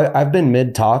 like I've been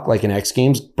mid talk, like in X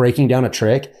Games, breaking down a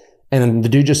trick, and the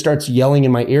dude just starts yelling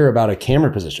in my ear about a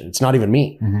camera position. It's not even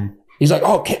me. Mm-hmm. He's like,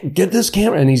 "Oh, get this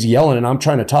camera," and he's yelling, and I'm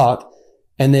trying to talk,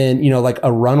 and then you know, like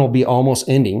a run will be almost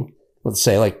ending. Let's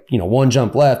say like you know 1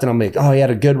 jump left, and I'm like, "Oh, he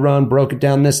had a good run, broke it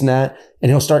down, this and that,"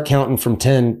 and he'll start counting from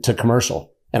 10 to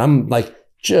commercial, and I'm like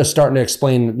just starting to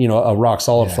explain, you know, a rock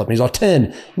solid flip, and he's like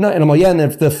 10, no, and I'm like, yeah, and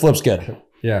the flip's good.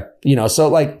 Yeah. You know, so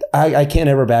like I can't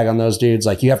ever bag on those dudes.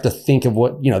 Like you have to think of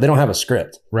what, you know, they don't have a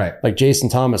script. Right. Like Jason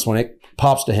Thomas, when it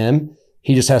pops to him,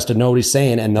 he just has to know what he's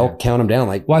saying and they'll count him down.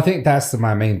 Like, well, I think that's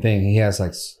my main thing. He has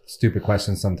like stupid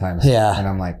questions sometimes. Yeah. And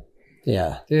I'm like,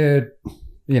 yeah, dude,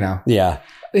 you know,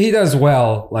 he does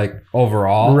well, like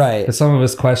overall. Right. But some of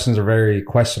his questions are very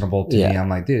questionable to me. I'm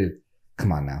like, dude,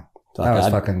 come on now. That was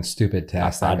fucking stupid to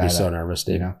ask that guy. I'd be so nervous,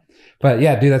 dude. You know? But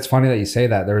yeah, dude, that's funny that you say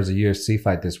that. There was a UFC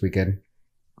fight this weekend.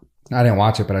 I didn't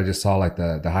watch it, but I just saw like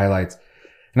the highlights.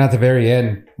 And at the very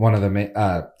end, one of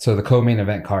the so the co-main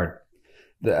event card,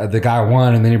 the guy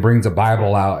won, and then he brings a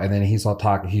Bible out, and then he's all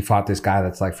talking. He fought this guy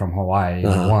that's like from Hawaii,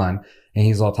 and he won, and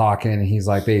he's all talking, and he's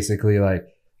like basically like,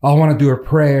 oh, I want to do a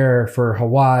prayer for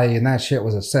Hawaii, and that shit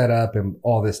was a setup and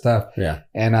all this stuff. Yeah.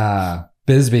 And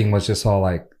Bisbing was just all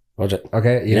like,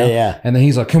 okay, you know? Yeah. And then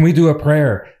he's like, can we do a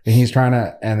prayer? And he's trying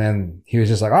to, and then he was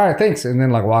just like, all right, thanks. And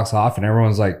then like walks off and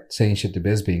everyone's like saying shit to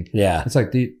Bisbing. Yeah. It's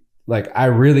like, I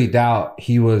really doubt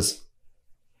he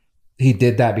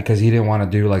did that because he didn't want to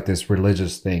do like this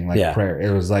religious thing, like prayer.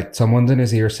 It was like someone's in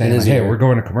his ear saying, like, hey, we're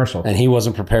going to commercial. And he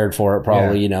wasn't prepared for it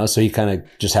probably, you know, so he kind of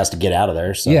just has to get out of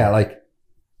there. So. Yeah. Like,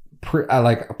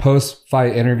 like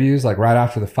post-fight interviews, like right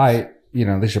after the fight, you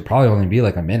know, they should probably only be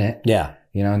like a minute. Yeah.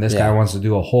 You know, and this guy wants to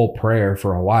do a whole prayer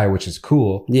for Hawaii, which is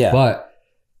cool. Yeah. But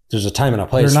there's a time and a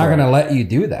place. They're not going to let you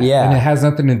do that. Yeah. And it has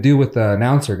nothing to do with the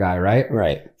announcer guy, right?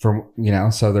 Right. From, you know,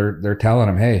 so they're telling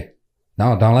him, hey,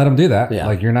 no, don't let him do that. Yeah.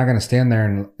 Like you're not going to stand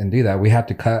there and do that. We have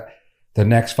to cut the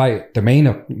next fight. The main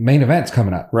event's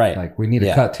coming up. Right. Like we need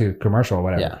to cut to commercial or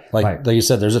whatever. Yeah. Like you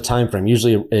said, there's a time frame.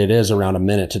 Usually it is around a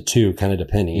minute to 2, kind of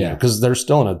depending. Yeah. Because they're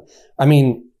still in I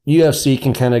mean, UFC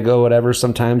can kind of go whatever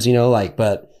sometimes, you know, like,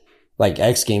 but like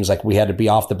X Games, like we had to be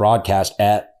off the broadcast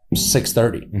at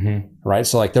 6:30, right?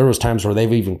 So like there was times where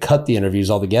they've even cut the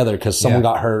interviews altogether because someone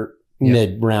got hurt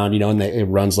mid round, and it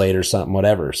runs late or something,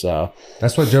 whatever. So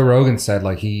that's what Joe Rogan said.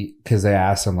 Like because they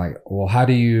asked him like, well, how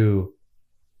do you,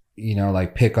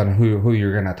 like pick on who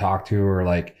you're going to talk to, or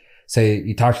like say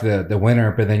you talk to the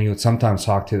winner, but then you would sometimes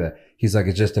talk to he's like,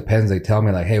 it just depends. They tell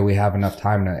me like, hey, we have enough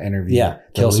time to interview. Yeah.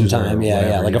 Kill some time.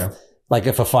 Yeah. Like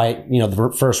if a fight,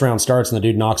 the first round starts and the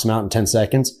dude knocks him out in 10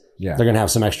 seconds. Yeah. They're going to have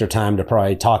some extra time to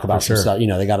probably talk about some stuff.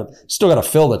 They still got to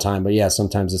fill the time, but yeah,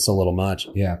 sometimes it's a little much.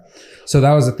 Yeah. So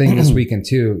that was the thing this weekend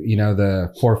too.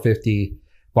 The 450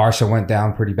 Barca went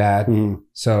down pretty bad. Mm-hmm.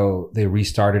 So they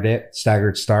restarted it,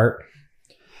 staggered start.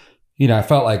 I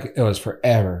felt like it was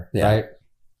forever. Yeah. Right.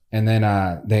 And then,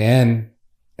 they end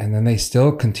and then they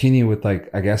still continue with like,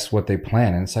 I guess what they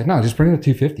plan. And it's like, no, just bring the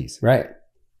 250s. Right.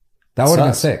 That would have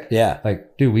been sick. Yeah.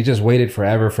 Like, dude, we just waited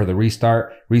forever for the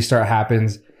restart. Restart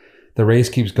happens. The race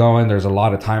keeps going. There's a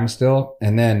lot of time still.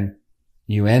 And then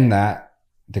you end that.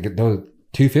 Those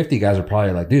 250 guys are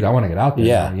probably like, dude, I want to get out there.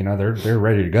 Yeah. Now. They're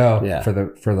ready to go for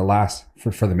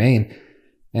the main.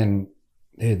 And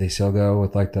dude, they still go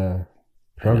with like the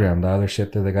program, the other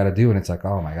shit that they got to do. And it's like,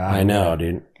 oh my God. I know,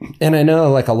 dude. And I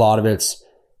know like a lot of it's,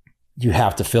 you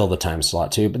have to fill the time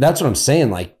slot too. But that's what I'm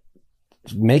saying. Like,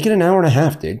 make it an hour and a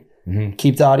half, dude. Mm-hmm.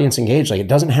 Keep the audience engaged. Like, it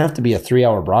doesn't have to be a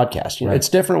 3-hour broadcast. Right. It's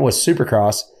different with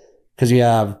Supercross. Because you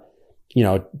have,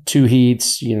 2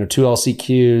 heats, 2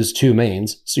 LCQs, 2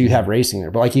 mains. So you have racing there.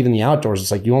 But like even the outdoors,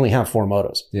 it's like you only have 4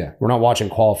 motos. Yeah. We're not watching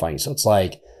qualifying. So it's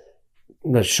like,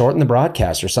 let's shorten the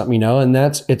broadcast or something, And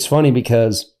it's funny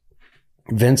because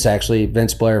Vince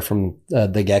Blair from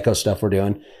the Gecko stuff we're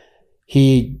doing,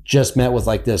 he just met with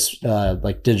like this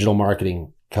like digital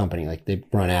marketing company. Like they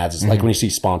run ads. It's like when you see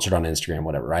sponsored on Instagram,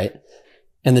 whatever, right?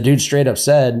 And the dude straight up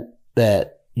said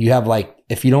that you have like,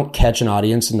 if you don't catch an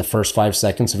audience in the first 5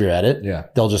 seconds of your edit,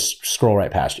 they'll just scroll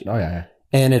right past you. Oh yeah.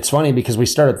 And it's funny because we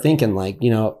started thinking like,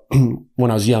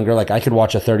 when I was younger, like I could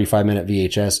watch a 35-minute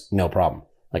VHS, no problem.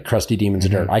 Like Krusty Demons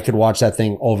of Dirt. I could watch that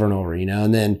thing over and over,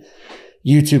 and then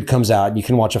YouTube comes out and you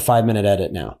can watch a 5-minute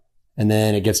edit now. And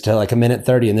then it gets to like a minute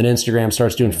 30 and then Instagram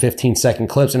starts doing 15-second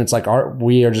clips. And it's like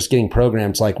we are just getting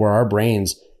programmed to like where our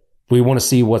brains, we want to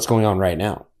see what's going on right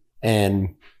now.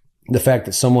 And the fact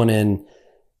that someone in,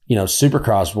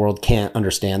 Supercross world can't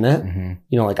understand that.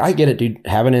 Mm-hmm. Like I get it, dude.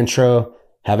 Have an intro,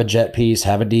 have a Jet piece,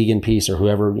 have a Deegan piece or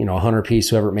whoever, a Hunter piece,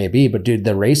 whoever it may be. But dude,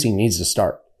 the racing needs to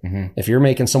start. Mm-hmm. If you're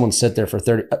making someone sit there for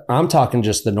 30, I'm talking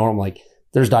just the normal, like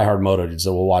there's diehard moto dudes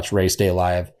that will watch race day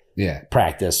live,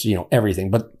 practice,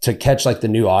 everything. But to catch like the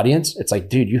new audience, it's like,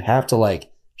 dude, you have to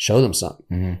like show them something.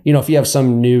 Mm-hmm. If you have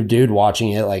some new dude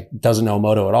watching it, like doesn't know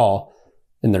moto at all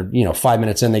and they're, 5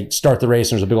 minutes in, they start the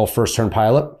race and there's a big old first turn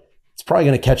pileup. It's probably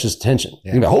going to catch his attention.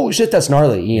 Yeah. You're gonna be, holy shit, that's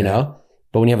gnarly, you know?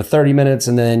 But when you have a 30 minutes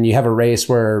and then you have a race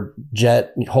where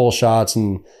jet hole shots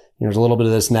and there's a little bit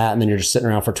of this and that, and then you're just sitting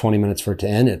around for 20 minutes for it to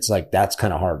end, it's like, that's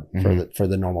kind of hard for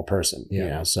the normal person,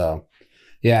 so.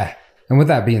 Yeah. And with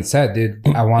that being said, dude,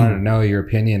 I wanted to know your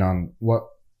opinion on what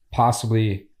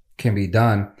possibly can be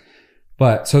done.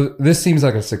 But so this seems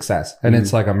like a success and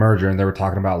it's like a merger, and they were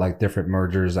talking about like different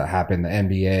mergers that happened, the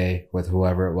NBA with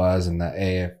whoever it was and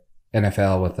the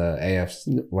NFL with the AF,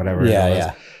 whatever it was.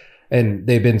 Yeah. And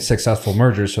they've been successful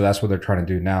mergers. So that's what they're trying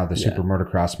to do now, the Super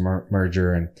Motocross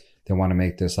merger. And they want to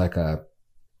make this like a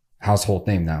household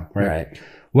name now, right?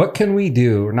 What can we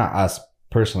do, or not us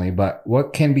personally, but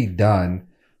what can be done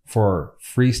for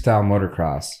freestyle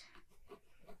motocross?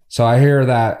 So I hear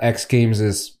that X Games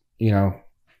is,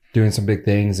 doing some big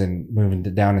things and moving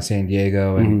down to San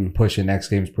Diego and pushing X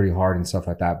Games pretty hard and stuff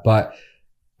like that. But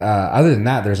other than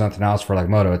that, there's nothing else for like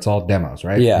moto. It's all demos,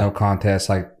 right? Yeah. No contests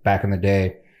like back in the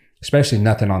day, especially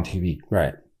nothing on TV.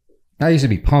 Right. I used to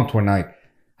be pumped when I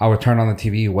would turn on the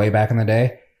TV way back in the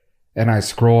day and I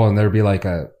scroll and there'd be like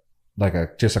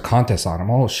just a contest on them.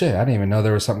 Oh shit. I didn't even know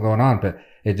there was something going on, but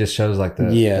it just shows like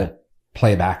the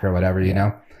playback or whatever, you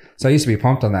know? So I used to be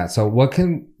pumped on that. So what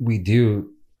can we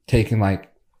do talking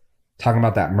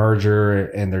about that merger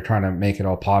and they're trying to make it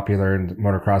all popular and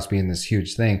motocross being this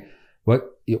huge thing?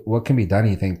 What can be done,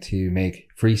 you think, to make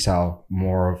freestyle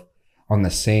more on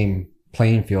the same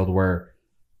playing field where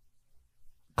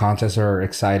contests are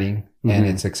exciting and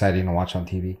it's exciting to watch on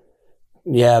TV?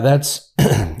 Yeah, that's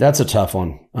a tough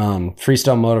one.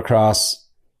 Freestyle motocross,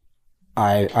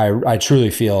 I truly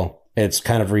feel it's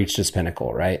kind of reached its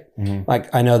pinnacle, right? Mm-hmm.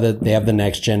 Like I know that they have the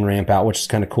next gen ramp out, which is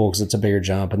kind of cool because it's a bigger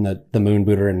jump, and the moon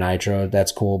booter and nitro,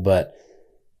 that's cool. But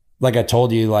like I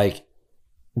told you, like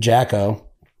Jacko,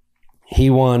 he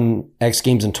won X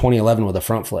Games in 2011 with a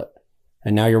front flip.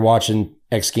 And now you're watching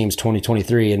X Games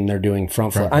 2023 and they're doing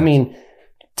front flip. I mean,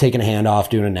 taking a hand off,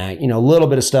 doing a nag, a little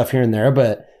bit of stuff here and there,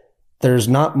 but there's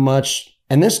not much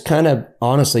and this kind of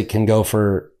honestly can go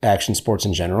for action sports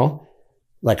in general.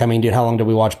 Like, I mean, dude, how long did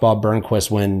we watch Bob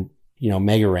Burnquist win,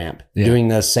 Mega Ramp, doing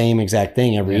the same exact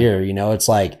thing every year? It's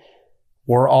like,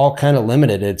 we're all kind of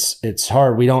limited. It's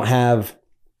hard. We don't have,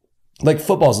 like,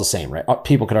 football's the same, right?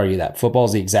 People could argue that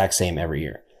football's the exact same every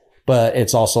year, but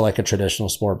it's also like a traditional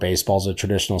sport. Baseball's a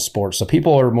traditional sport. So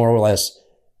people are more or less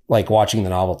like watching the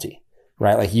novelty,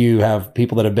 right? Like, you have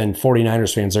people that have been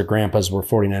 49ers fans, their grandpas were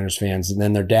 49ers fans, and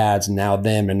then their dads, and now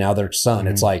them, and now their son.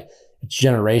 It's like, it's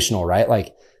generational, right?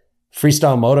 Like,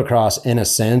 freestyle motocross in a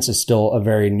sense is still a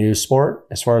very new sport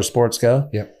as far as sports go.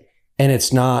 Yep. And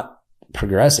it's not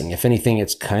progressing. If anything,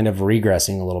 it's kind of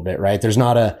regressing a little bit, right? There's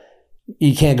not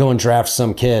you can't go and draft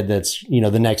some kid that's,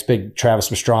 the next big Travis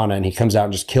Pastrana, and he comes out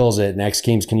and just kills it, and X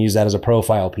Games can use that as a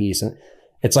profile piece. And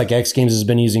it's like X Games has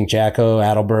been using Jacko,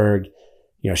 Adelberg,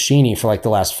 Sheeny for like the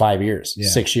last 5 years,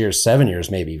 6 years, 7 years,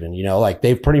 maybe even, like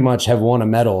they've pretty much have won a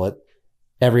medal at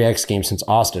every X Games since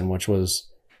Austin, which was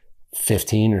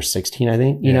 15 or 16, I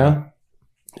think, you know?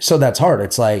 So that's hard.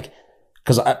 It's like,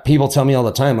 because people tell me all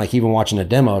the time, like, even watching a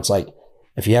demo, it's like,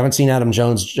 if you haven't seen Adam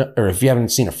Jones, or if you haven't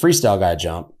seen a freestyle guy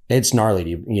jump, it's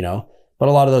gnarly, But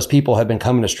a lot of those people have been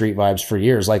coming to Street Vibes for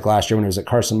years. Like last year when it was at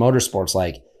Carson Motorsports,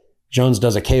 like, Jones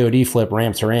does a KOD flip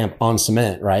ramp to ramp on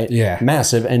cement, right? Yeah.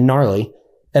 Massive and gnarly.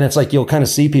 And it's like, you'll kind of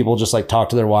see people just like talk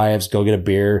to their wives, go get a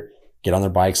beer, get on their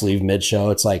bikes, leave mid-show.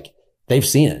 It's like, they've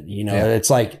seen it, It's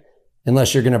like,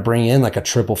 unless you're going to bring in like a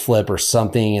triple flip or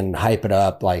something and hype it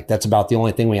up, like, that's about the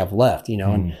only thing we have left,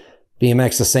 and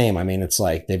BMX the same. I mean, it's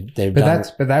like they've done.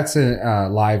 But that's a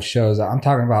live shows. I'm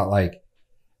talking about, like,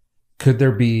 could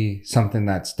there be something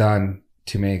that's done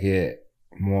to make it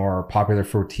more popular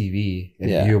for TV and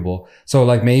viewable? So,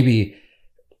 like, maybe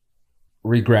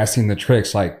regressing the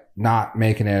tricks, like not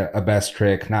making it a best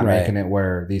trick, not making it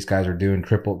where these guys are doing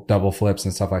triple, double flips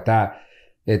and stuff like that.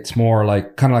 It's more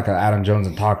like kind of like an Adam Jones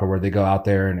and Taka, where they go out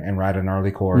there and ride an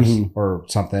early course or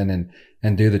something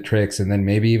and do the tricks, and then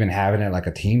maybe even having it like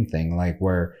a team thing, like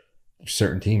where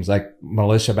certain teams, like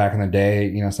Militia back in the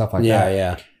day, stuff like that.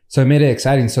 Yeah. So it made it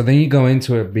exciting. So then you go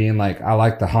into it being like, I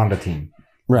like the Honda team,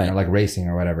 right? Like racing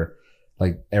or whatever.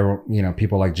 Like,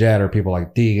 people like Jet or people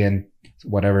like Deegan,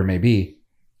 whatever it may be.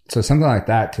 So something like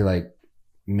that to like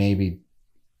maybe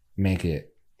make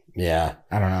it. Yeah.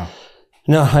 I don't know.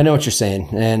 No, I know what you're saying.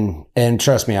 And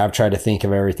trust me, I've tried to think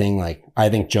of everything. Like, I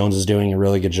think Jones is doing a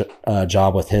really good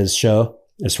job with his show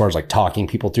as far as like talking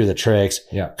people through the tricks.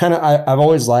 Yeah. Kind of, I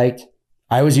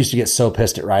always used to get so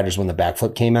pissed at riders when the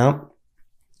backflip came out,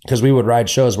 because we would ride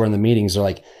shows where in the meetings they're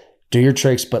like, do your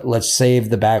tricks, but let's save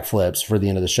the backflips for the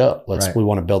end of the show. We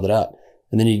want to build it up.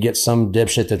 And then you get some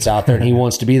dipshit that's out there and he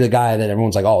wants to be the guy that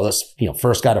everyone's like, oh, this,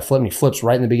 first guy to flip, and he flips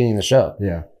right in the beginning of the show.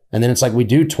 Yeah. And then it's like, we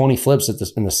do 20 flips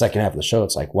in the second half of the show.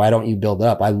 It's like, why don't you build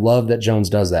up? I love that Jones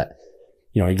does that.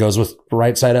 He goes with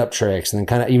right side up tricks and then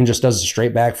kind of even just does a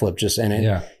straight back flip, and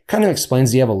it kind of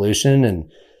explains the evolution.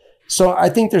 And so I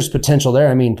think there's potential there.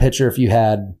 I mean, picture if you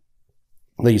had,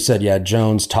 like you said,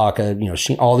 Jones, Taka,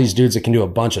 all these dudes that can do a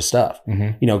bunch of stuff,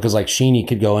 because like Sheeny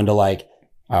could go into like,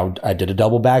 I did a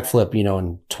double backflip,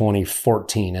 in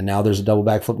 2014, and now there's a double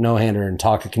backflip no-hander, and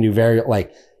Taka can do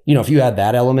if you add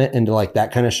that element into like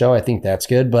that kind of show, I think that's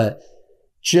good. But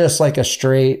just like a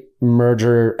straight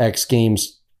merger X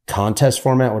Games contest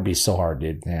format would be so hard,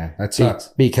 dude. Yeah, that sucks.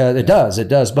 Because it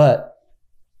does. But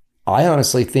I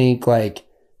honestly think like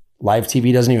live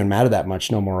TV doesn't even matter that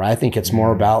much no more. I think it's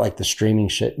more about like the streaming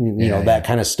shit, that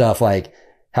kind of stuff. Like,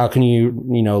 how can you,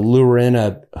 lure in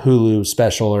a Hulu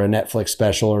special or a Netflix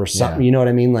special or something, you know what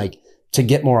I mean? Like, to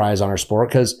get more eyes on our sport,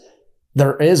 because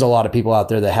there is a lot of people out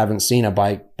there that haven't seen a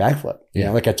bike backflip.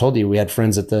 Like I told you, we had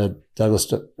friends at the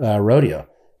Douglas rodeo,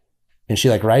 and she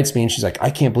like writes me and she's like, I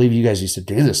can't believe you guys used to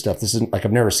do this stuff. This isn't like,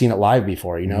 I've never seen it live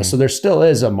before, So there still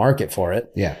is a market for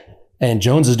it. Yeah. And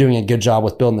Jones is doing a good job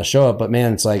with building the show up, but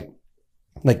man, it's like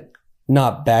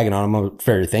not bagging on him. I'm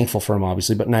very thankful for him,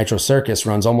 obviously, but Nitro Circus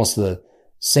runs almost the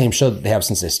same show that they have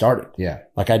since they started. Yeah.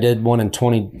 Like, I did one in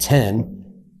 2010.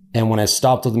 And when I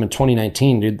stopped with them in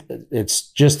 2019, dude, it's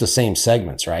just the same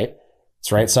segments, right? It's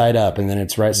right side up, and then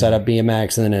it's right side up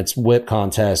BMX, and then it's whip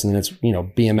contest, and then it's,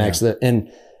 BMX. Yeah.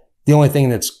 And the only thing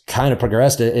that's kind of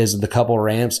progressed it is the couple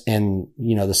ramps and,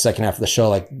 the second half of the show.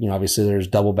 Like, obviously there's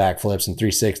double backflips and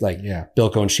 360, like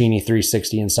Bilko and Sheeny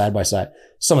 360 and side by side,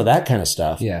 some of that kind of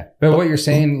stuff. Yeah. But what you're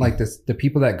saying, like the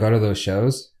people that go to those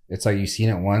shows, it's like you've seen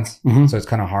it once. So it's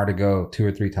kind of hard to go 2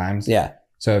 or 3 times. Yeah.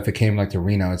 So if it came like to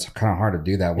Reno, it's kind of hard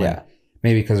to do that when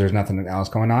maybe because there's nothing else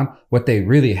going on. What they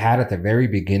really had at the very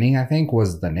beginning, I think,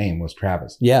 was the name was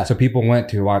Travis. Yeah. So people went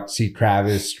to see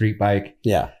Travis, street bike.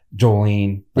 Yeah.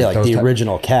 Jolene. Like the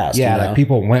original cast. Yeah, you know? like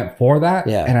people went for that.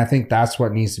 Yeah. And I think that's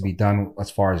what needs to be done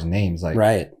as far as names. Like,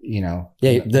 right. you know.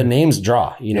 Yeah, the names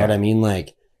draw. You know what I mean?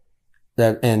 Like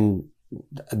that, and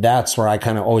that's where I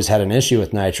kind of always had an issue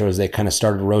with Nitro is they kind of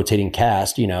started rotating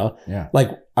cast, you know? Yeah. Like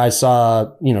I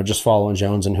saw, you know, just following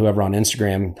Jones and whoever on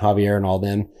Instagram, Javier and all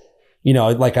them, you know,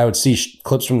 like I would see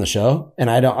clips from the show and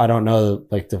I don't know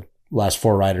like the last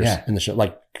 4 riders in the show,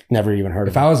 like never even heard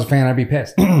of them. If I was a fan, I'd be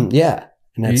pissed. Yeah.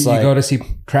 And it's you go to see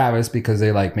Travis because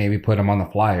they like maybe put him on the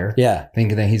flyer. Yeah.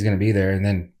 Thinking that he's going to be there. And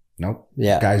then, nope.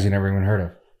 Yeah. Guys you never even heard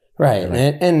of. Right.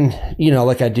 Like, and, you know,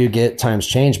 like I do get times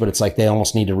change, but it's like they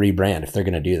almost need to rebrand if they're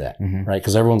going to do that. Right.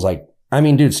 Because everyone's like, I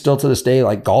mean, dude, still to this day,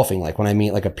 like golfing, like when I meet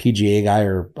like a PGA guy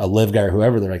or a live guy or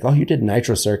whoever, they're like, oh, you did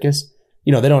Nitro Circus?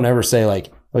 You know, they don't ever say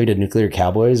like, oh, you did Nuclear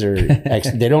Cowboys or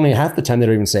X. They don't even half the time they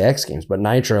don't even say X Games, but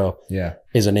Nitro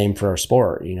is a name for our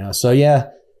sport, you know? So yeah,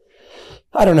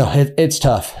 I don't know. It's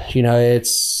tough. You know,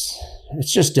 it's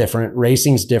just different.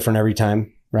 Racing's different every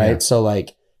time. Right. Yeah. So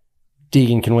like,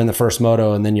 Deegan can win the first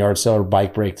moto and then yard sale or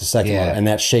bike break the second moto. And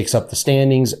that shakes up the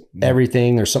standings,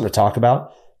 everything. There's something to talk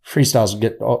about. Freestyles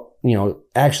get, you know,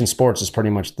 action sports is pretty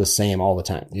much the same all the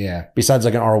time. Yeah. Besides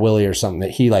like an R. Willie or something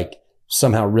that he like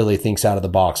somehow really thinks out of the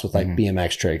box with like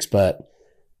BMX tricks. But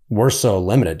we're so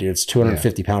limited, dude. It's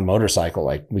 250 pound motorcycle.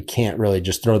 Like we can't really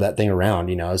just throw that thing around,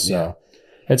 you know? So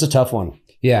it's a tough one.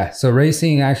 Yeah. So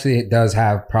racing actually does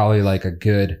have probably like a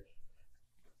good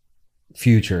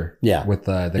future with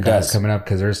the guys coming up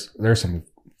because there's some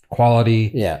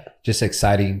quality just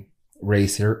exciting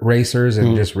racers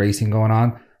and just racing going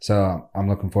on, so I'm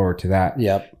looking forward to that.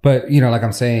 But you know, like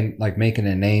I'm saying, like making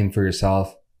a name for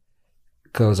yourself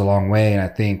goes a long way, and I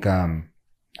think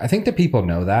the people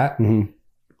know that,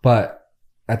 but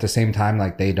at the same time,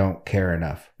 like they don't care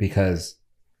enough because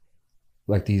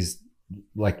like these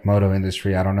like moto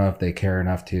industry, I don't know if they care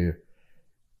enough to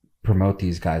promote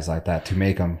these guys like that to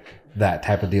make them that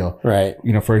type of deal. Right.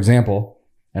 You know, for example,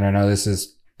 and I know this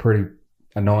is pretty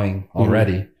annoying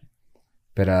already,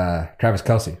 but Travis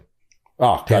Kelce.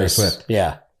 Oh, Taylor Swift.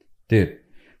 Yeah. Dude.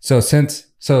 So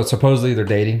supposedly they're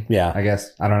dating. Yeah. I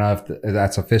guess. I don't know if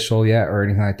that's official yet or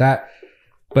anything like that.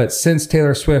 But since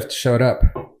Taylor Swift showed up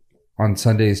on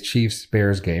Sunday's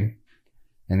Chiefs-Bears game,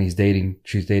 and she's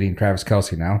dating Travis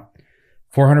Kelce now,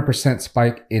 400%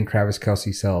 spike in Travis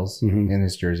Kelce sales in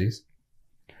his jerseys.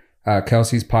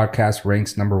 Kelsey's podcast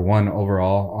ranks #1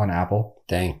 overall on Apple.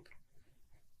 Dang.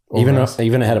 Even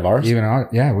ahead of ours?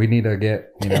 Yeah, we need to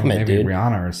get, maybe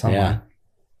Rihanna or someone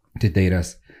to date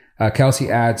us.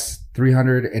 Kelsey adds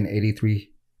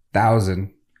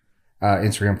 383,000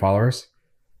 Instagram followers,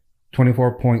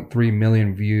 24.3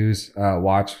 million views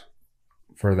watch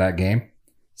for that game,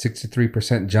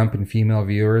 63% jump in female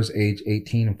viewers age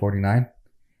 18 and 49.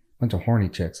 Bunch of horny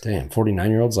chicks. Damn,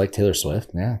 49-year-olds like Taylor Swift?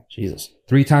 Yeah. Jesus.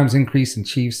 3 times increase in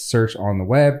Chiefs search on the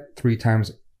web. 3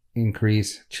 times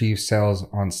increase Chiefs sales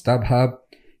on StubHub.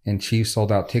 And Chiefs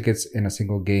sold out tickets in a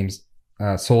single game.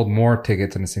 Sold more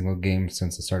tickets in a single game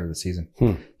since the start of the season.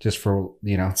 Just for,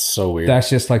 It's so weird.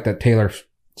 That's just like the Taylor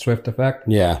Swift effect.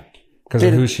 Yeah. Because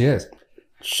of who she is.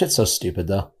 Shit's so stupid,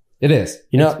 though. It is.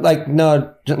 No,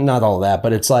 not all that,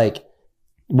 but it's like,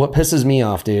 what pisses me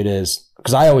off, dude, is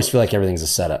because I always feel like everything's a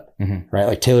setup, right?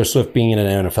 Like Taylor Swift being in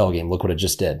an NFL game, look what it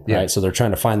just did, right? So they're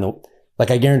trying to find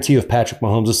I guarantee you if Patrick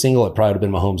Mahomes was single, it probably would have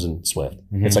been Mahomes and Swift.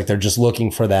 It's like they're just looking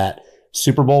for that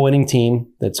Super Bowl winning team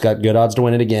that's got good odds to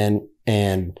win it again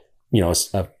and,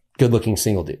 a good looking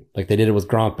single dude. Like they did it with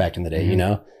Gronk back in the day,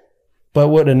 But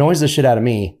what annoys the shit out of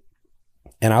me,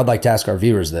 and I'd like to ask our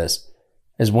viewers this,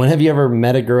 is when have you ever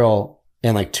met a girl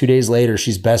and like 2 days later,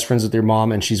 she's best friends with your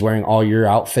mom and she's wearing all your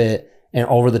outfit and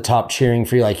over the top cheering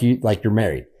for you like you're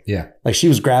married. Yeah. Like she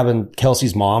was grabbing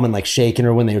Kelsey's mom and like shaking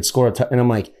her when they would score and I'm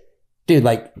like, dude,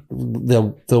 like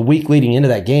the week leading into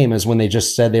that game is when they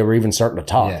just said they were even starting to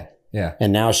talk. Yeah. Yeah.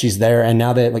 And now she's there and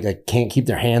now they like can't keep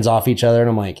their hands off each other. And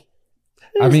I'm like,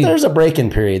 there's a break-in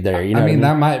period there. You know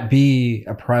that might be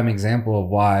a prime example of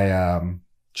why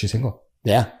she's single.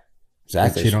 Yeah.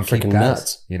 Exactly. She don't keep guys,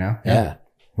 nuts. Yeah.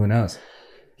 Who knows?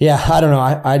 Yeah, I don't know.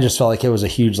 I just felt like it was a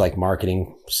huge like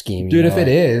marketing scheme. Dude, if it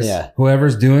is,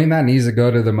 whoever's doing that needs to go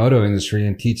to the moto industry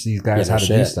and teach these guys how to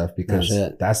do stuff because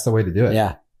that's the way to do it.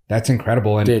 Yeah. That's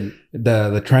incredible. And dude,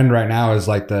 the trend right now is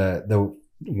like the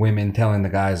women telling the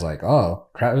guys like, oh,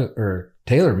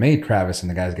 Taylor made Travis and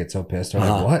the guys get so pissed. They're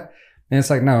like, what? And it's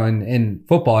like, no, in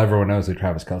football, everyone knows who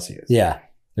Travis Kelce is. Yeah.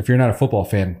 If you're not a football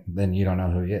fan, then you don't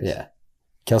know who he is. Yeah.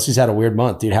 Kelsey's had a weird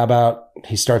month, dude. How about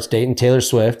he starts dating Taylor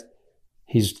Swift?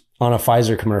 He's on a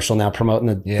Pfizer commercial now promoting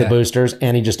the boosters,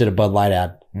 and he just did a Bud Light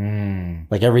ad.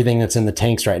 Like everything that's in the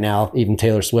tanks right now, even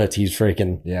Taylor Swift, he's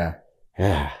freaking. Yeah.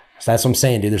 So that's what I'm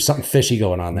saying, dude. There's something fishy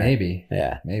going on there. Maybe.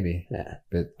 Yeah.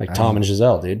 But like Tom and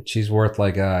Giselle, dude. She's worth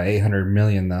like 800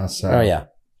 million though. So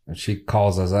if she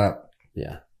calls us up.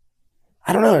 Yeah.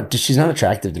 I don't know. She's not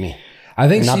attractive to me. I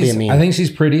think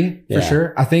she's pretty for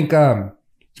sure. I think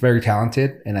she's very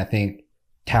talented, and I think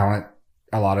talent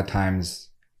a lot of times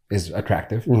is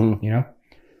attractive, you know?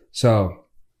 So,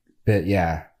 but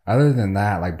yeah, other than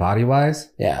that, like body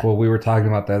wise, what we were talking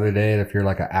about the other day, if you're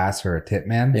like an ass or a tit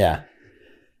man,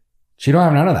 she don't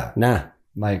have none of that. Nah.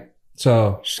 Like,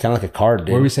 so she's kind of like a card,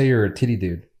 dude. Where we say you're a titty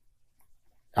dude.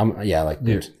 Like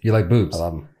boobs. You like boobs. I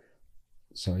love them.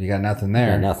 So you got nothing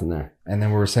there. Nothing there. And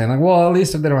then we were saying like, well, at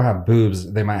least if they don't have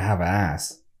boobs, they might have an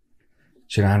ass.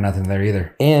 She don't have nothing there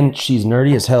either. And she's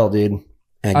nerdy as hell, dude.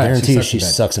 And I guarantee you she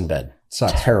sucks in bed.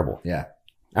 Sucks. Terrible. Yeah.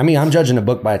 I mean, I'm judging a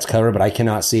book by its cover, but I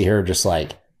cannot see her just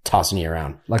like tossing you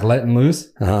around. Like letting loose?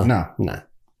 No.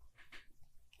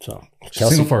 So she's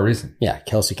single for a reason. Yeah.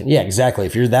 Kelsey can. Yeah, exactly.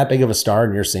 If you're that big of a star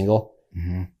and you're single.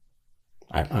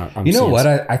 I'm you know what?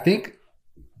 I think,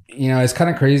 you know, it's kind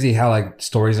of crazy how like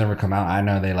stories never come out. I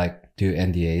know they like do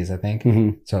NDAs, I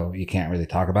think. So you can't really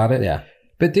talk about it. Yeah.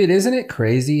 But dude, isn't it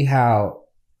crazy how,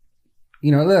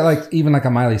 you know, like even like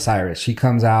a Miley Cyrus, she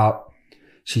comes out,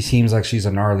 she seems like she's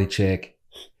a gnarly chick,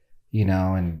 you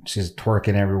know, and she's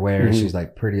twerking everywhere. She's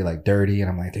like pretty like dirty.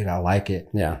 And I'm like, dude, I like it.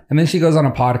 Yeah. And then she goes on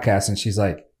a podcast and she's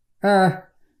like, I'm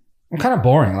kind of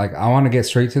boring. Like I want to get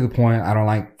straight to the point. I don't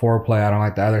like foreplay. I don't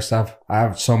like the other stuff. I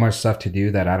have so much stuff to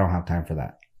do that I don't have time for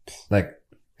that. Like,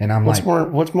 and I'm what's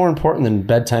more important than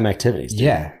bedtime activities? Dude?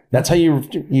 Yeah. That's how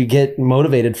you get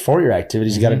motivated for your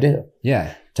activities you got to do.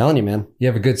 Yeah. Telling you, man. You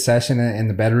have a good session in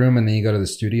the bedroom and then you go to the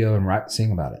studio and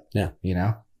sing about it. Yeah. You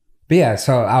know? But yeah,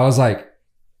 so I was like,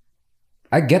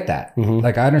 I get that.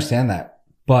 Like I understand that,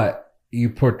 but you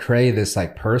portray this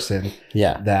like person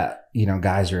that, you know,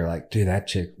 guys are like, dude, that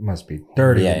chick must be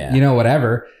dirty. You know,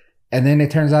 whatever. And then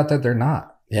it turns out that they're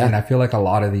not. Yeah. And I feel like a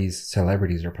lot of these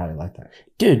celebrities are probably like that.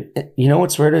 Dude, you know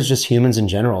what's weird is just humans in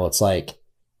general. It's like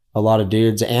a lot of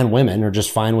dudes and women are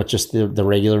just fine with just the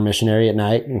regular missionary at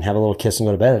night and have a little kiss and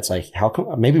go to bed. It's like, how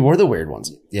come? Maybe we're the weird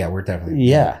ones. Yeah, we're definitely.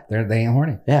 Yeah. They ain't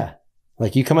horny. Yeah.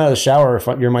 Like you come out of the shower, if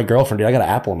you're my girlfriend, dude, I got an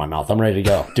apple in my mouth. I'm ready to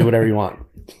go. Do whatever you want.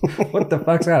 What the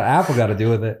fuck's got Apple got to do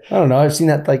with it? I don't know. I've seen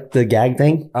that, like the gag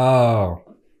thing. Oh,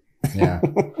 yeah.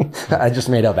 I just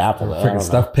made up Apple. Freaking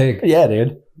stuffed pig. Yeah,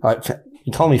 dude.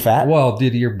 You call me fat? Well,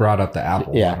 dude, you brought up the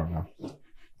Apple. Yeah. I don't know.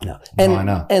 No. And, I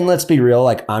know. And let's be real.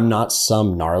 Like, I'm not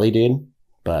some gnarly dude,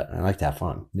 but I like to have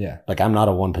fun. Yeah. Like, I'm not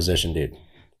a one position dude.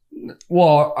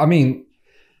 Well, I mean,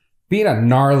 being a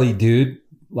gnarly dude,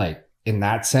 like in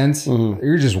that sense,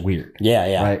 you're just weird. Yeah.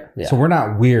 Yeah. Right. Yeah. So we're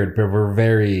not weird, but we're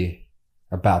very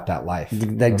about that life.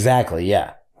 Exactly.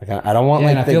 Yeah. Like, I don't want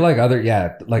and I feel like I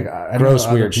gross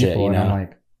know weird people, shit, you know? And I'm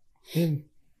like, dude,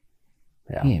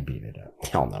 he ain't beat it up.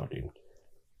 Hell no, dude.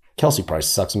 Kelsey Price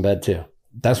sucks in bed too.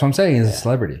 That's what I'm saying. He's a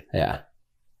celebrity. Yeah.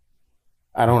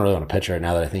 I don't really want to picture it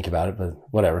now that I think about it, but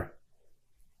whatever.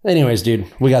 Anyways, dude,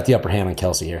 we got the upper hand on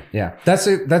Kelsey here. Yeah. That's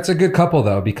a good couple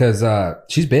though, because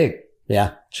she's big.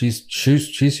 Yeah. She's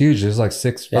huge. She's like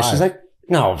 6'5". Yeah, she's like,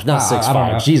 no, not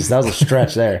 6'5". Jesus, that was a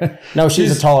stretch there. No,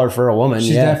 she's a taller for a woman.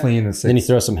 She's definitely in the 6. Then you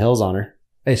throw some hills on her.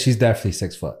 Hey, she's definitely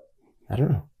 6 foot. I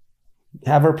don't know.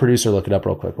 Have our producer look it up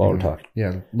real quick while we're talking.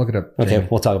 Yeah, look it up. Okay,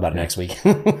 we'll talk about it next week.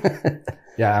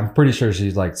 Yeah, I'm pretty sure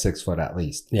she's like 6 foot at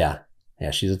least. Yeah.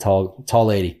 Yeah, she's a tall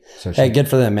lady. So hey, good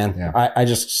for them, man. Yeah. I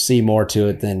just see more to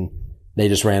it than they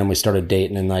just randomly started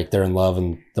dating and like they're in love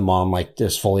and the mom like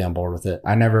just fully on board with it.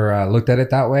 I never looked at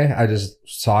it that way. I just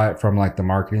saw it from like the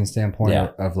marketing standpoint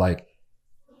of like,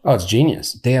 oh, it's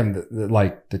genius. Damn,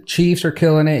 the Chiefs are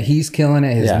killing it. He's killing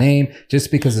it. His name,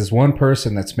 just because this one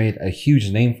person that's made a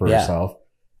huge name for herself,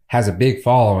 has a big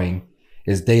following,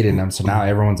 is dating them. So now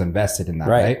everyone's invested in that,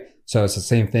 right? So it's the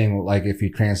same thing. Like if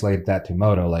you translate that to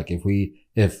moto, like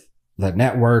if the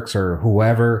networks or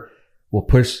whoever will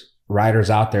push riders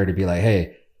out there to be like,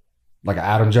 hey, like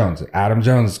Adam Jones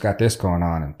got this going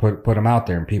on, and put him out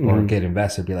there, and people get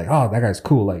invested, be like, oh, that guy's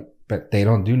cool. Like, but they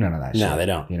don't do none of that shit. No, they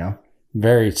don't. You know?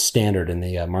 Very standard in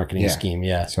the marketing scheme.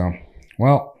 Yeah. So,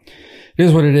 well, it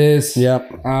is what it is.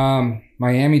 Yep.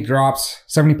 Miami drops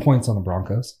 70 points on the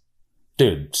Broncos.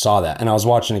 Dude, saw that. And I was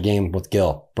watching a game with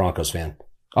Gil, Broncos fan.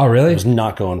 Oh, really? It was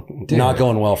not going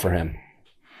well for him.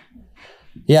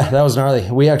 Yeah, that was gnarly.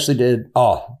 We actually did.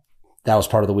 Oh, that was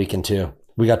part of the weekend too.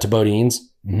 We got to Bodine's.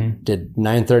 Did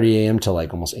 9:30 a.m. till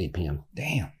like almost 8 p.m.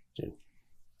 Damn. Dude.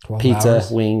 12 Pizza, hours?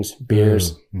 wings,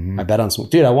 beers. I bet on some.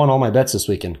 Dude, I won all my bets this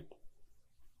weekend.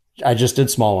 I just did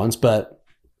small ones, but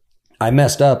I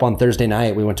messed up on Thursday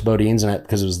night. We went to Bodine's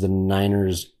because it was the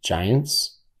Niners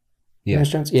Giants. Yeah.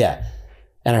 Niners Giants? Yeah.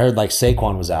 And I heard like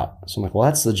Saquon was out. So I'm like, well,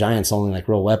 that's the Giants' only like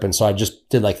real weapon. So I just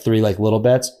did like 3 like little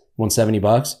bets,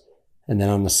 $170. And then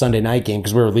on the Sunday night game,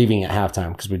 because we were leaving at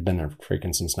halftime because we'd been there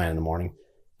freaking since 9 a.m.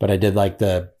 But I did like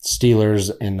the Steelers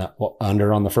and the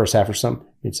under on the first half or something.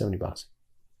 Made $70.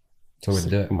 So we'd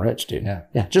do it. I'm rich, dude. Yeah.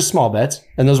 Yeah. Just small bets.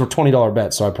 And those were $20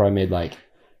 bets. So I probably made like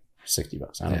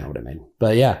 $60. I don't know what I made.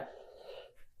 But yeah.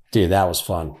 Dude, that was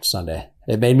fun Sunday.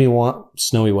 It made me want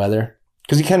snowy weather.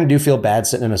 Because you kind of do feel bad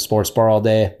sitting in a sports bar all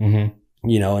day. Mm-hmm.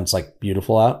 You know, and it's like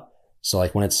beautiful out. So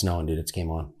like when it's snowing, dude, it's game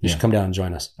on. You should come down and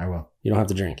join us. I will. You don't have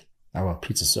to drink. I will.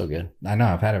 Pizza's so good. I know.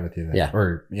 I've had it with you. Yeah.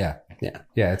 Yeah. Yeah.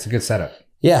 Yeah. It's a good setup.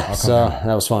 Yeah. So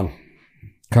that was fun.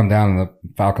 Come down and the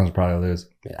Falcons will probably lose.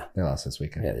 Yeah. They lost this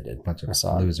weekend. Yeah, they did. Bunch of I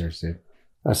saw losers, dude.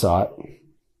 I saw it.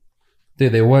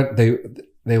 Dude,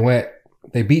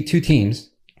 they beat 2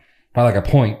 teams by like a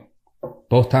point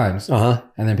both times. Uh-huh.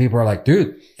 And then people are like,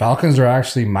 dude, Falcons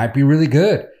might be really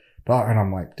good. And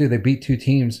I'm like, dude, they beat 2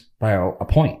 teams by a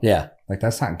point. Yeah. Like,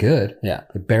 that's not good. Yeah.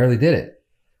 They barely did it.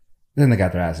 Then they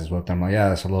got their asses whooped. I'm like, yeah,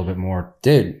 that's a little bit more.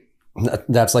 Dude,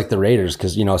 that's like the Raiders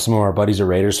because, you know, some of our buddies are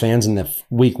Raiders fans and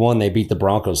week 1, they beat the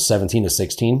Broncos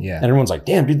 17-16. Yeah. And everyone's like,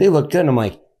 damn, dude, they look good. And I'm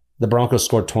like, the Broncos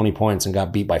scored 20 points and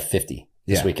got beat by 50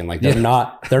 this weekend. Like, they're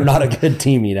not a good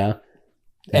team, you know?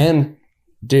 And,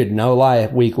 dude, no lie,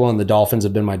 week 1, the Dolphins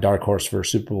have been my dark horse for a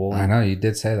Super Bowl. I know, you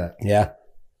did say that. Yeah.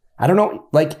 I don't know.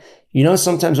 Like, you know,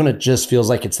 sometimes when it just feels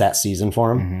like it's that season for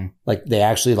them, Mm-hmm. like they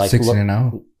actually like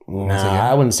 16-0?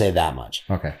 Nah, I wouldn't say that much.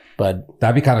 Okay. But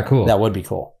that'd be kind of cool. That would be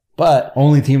cool. But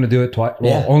only team to do it twice.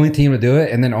 Yeah. Well, only team to do it,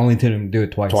 and then only team to do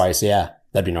it twice. Twice, yeah.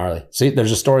 That'd be gnarly. See,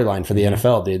 there's a storyline for the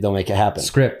NFL, dude. They'll make it happen.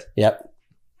 Script. Yep.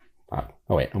 Oh,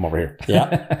 wait, I'm over here.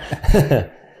 Yeah.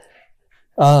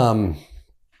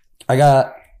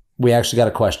 We actually got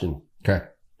a question. Okay.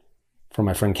 From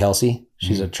my friend Kelsey.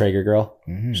 She's a Traeger girl.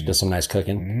 Mm. She does some nice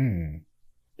cooking. Mm.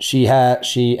 She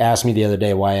asked me the other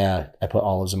day why I put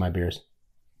olives in my beers.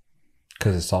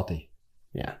 Because it's salty.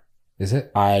 Yeah. Is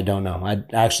it? I don't know.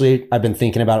 I've been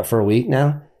thinking about it for a week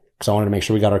now because I wanted to make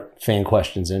sure we got our fan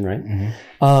questions in, right?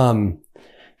 Mm-hmm.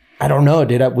 I don't know,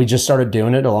 dude. We just started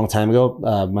doing it a long time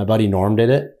ago. My buddy Norm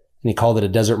did it and he called it a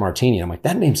desert martini. I'm like,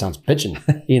 that name sounds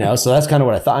bitchin', you know? So that's kind of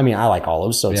what I thought. I mean, I like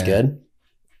olives, so it's good.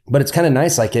 But it's kind of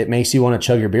nice. Like it makes you want to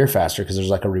chug your beer faster because there's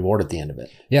like a reward at the end of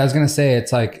it. Yeah, I was going to say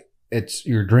it's like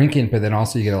you're drinking, but then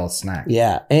also you get a little snack.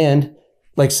 Yeah. And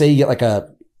like say you get like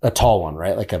a tall one,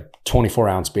 right? Like a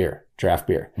 24-ounce beer, draft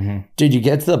beer. Mm-hmm. Dude, you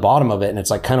get to the bottom of it and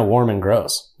it's like kind of warm and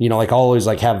gross. You know, like I'll always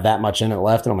like have that much in it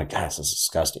left. And I'm like, God, this is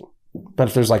disgusting. But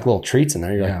if there's like little treats in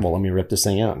there, you're like, well, let me rip this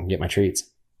thing out and get my treats.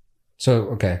 So,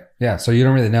 okay. Yeah. So you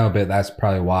don't really know, but that's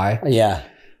probably why. Yeah.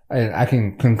 I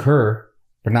can concur,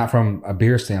 but not from a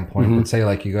beer standpoint. Mm-hmm. But say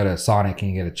like you go to Sonic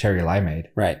and you get a cherry limeade.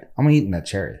 Right. I'm eating that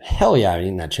cherry. Hell yeah, I'm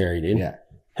eating that cherry, dude. Yeah.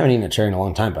 I haven't eaten a cherry in a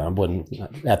long time, but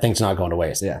that thing's not going to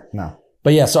waste. Yeah. No.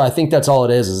 But yeah, so I think that's all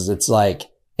it is it's like,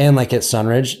 and like at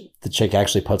Sunridge, the chick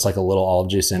actually puts like a little olive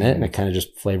juice in it and it kind of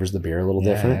just flavors the beer a little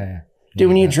different. Yeah. Dude,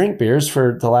 when you drink beers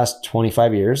for the last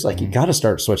 25 years, like you got to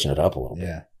start switching it up a little bit.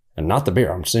 Yeah. And not the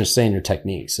beer. I'm just saying your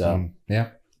technique. So yeah.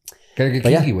 Gotta get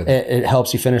kinky with it. It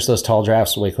helps you finish those tall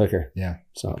drafts way quicker. Yeah.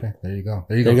 So okay. There you go.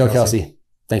 There you go, Kelsey.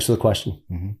 Thanks for the question.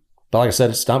 Mm-hmm. But like I said,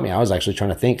 it stumped me. I was actually trying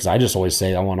to think because I just always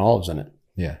say I want olives in it.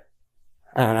 Yeah.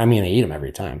 I mean, I eat them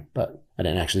every time, but I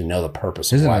didn't actually know the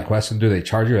purpose. Isn't my question, do they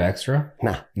charge you extra?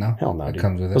 Nah. No? Hell no, It dude.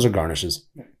 comes with it? Those are garnishes.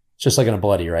 It's just like in a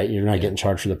bloody, right? You're not getting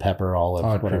charged for the pepper,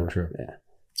 olive, whatever. True. Yeah.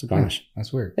 It's a garnish.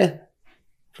 That's weird. Yeah.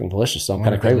 Freaking delicious. So I'm I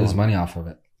kind wonder of if they craving lose one. money off of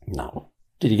it. No.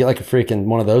 Dude, you get like a freaking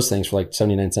one of those things for like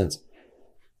 79 cents.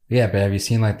 Yeah, but have you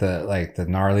seen like the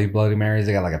gnarly Bloody Marys?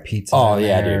 They got like a pizza. Oh, in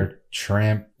yeah, there, dude.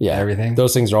 Shrimp, Yeah. everything.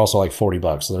 Those things are also like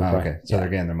 $40. So they're Oh, okay. So they're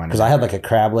getting their money. Because I had like a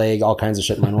crab leg, all kinds of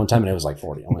shit in mine one time, and it was like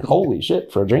 40. I'm like, holy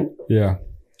shit, for a drink? Yeah.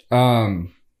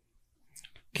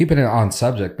 Keeping it on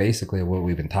subject, basically, what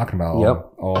we've been talking about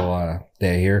all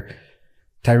day here.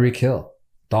 Tyreek Hill,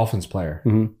 Dolphins player.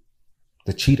 Mm-hmm.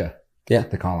 The cheetah. Yeah.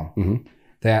 They call him. Mm-hmm.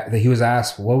 That he was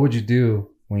asked, what would you do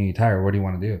when you retire? What do you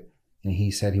want to do? And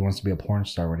he said he wants to be a porn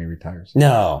star when he retires.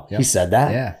 No, Yep. he said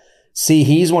that? Yeah. See,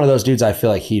 he's one of those dudes I feel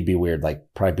like he'd be weird, like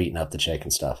probably beating up the chick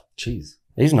and stuff. Jeez.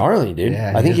 He's gnarly, dude.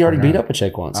 Yeah, I think is he already beat gnarly. up a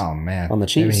chick once. Oh, man. On the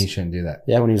Chiefs. Maybe he shouldn't do that.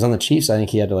 Yeah, when he was on the Chiefs, I think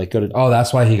he had to like go to... Oh,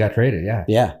 that's why he got traded. Yeah.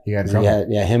 Yeah. He got in trouble.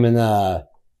 Yeah, him and... what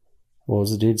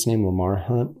was the dude's name? Lamar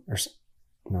Hunt?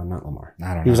 No, not Lamar. I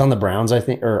don't know. He was on the Browns, I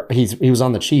think. Or he was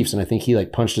on the Chiefs, and I think he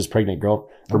like punched his pregnant girl.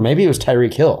 Or maybe it was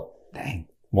Tyreek Hill. Dang.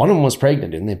 One of them was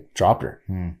pregnant, and they dropped her.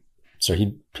 Hmm. So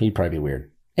he'd probably be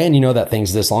weird. And you know that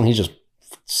thing's this long. He's just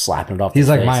slapping it off. He's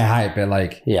their like face. my height, but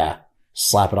like, Yeah.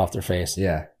 Slap it off their face.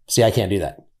 yeah. See, I can't do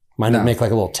that. Mine would make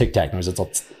like a little tic tac noise. It's all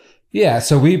Yeah.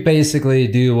 So we basically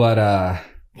do what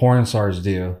porn stars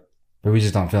do, but we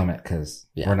just don't film it because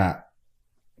we're not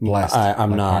blessed.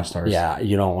 I'm like not. porn stars. Yeah.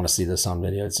 You don't want to see this on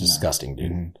video. It's disgusting,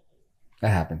 dude. Mhm. That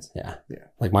happens. Yeah. Yeah.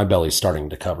 Like my belly's starting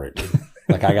to cover it, dude.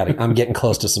 Like I'm getting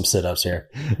close to some sit-ups here.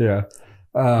 Yeah.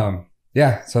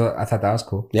 Yeah. So I thought that was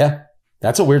cool. Yeah.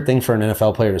 That's a weird thing for an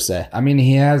NFL player to say. I mean,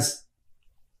 he has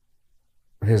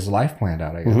his life planned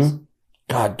out, I guess. Mhm.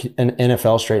 God, an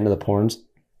NFL straight into the porns.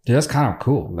 Dude, that's kind of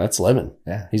cool. That's living.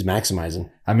 Yeah. He's maximizing.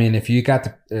 I mean, if you got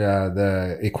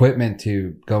the equipment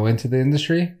to go into the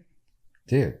industry,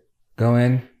 dude, go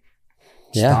in,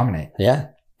 just dominate. Yeah.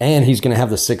 And he's going to have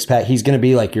the six pack. He's going to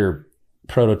be like your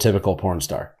prototypical porn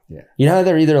star. Yeah. You know how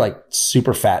they're either like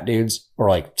super fat dudes or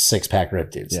like six pack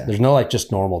ripped dudes. Yeah. There's no like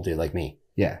just normal dude like me.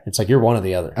 Yeah. It's like you're one or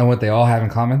the other. And what they all have in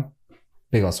common,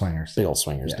 big old swingers. Big old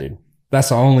swingers, Yeah. dude. That's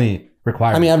the only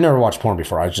requirement. I mean, I've never watched porn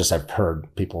before. I've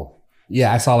heard people.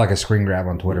 yeah, I saw like a screen grab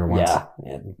on Twitter once.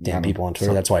 Yeah. Damn people on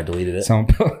Twitter. That's why I deleted it.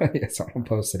 Someone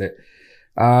posted it.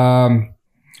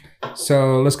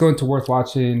 So let's go into worth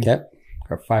watching. Okay.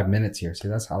 Got 5 minutes here. See,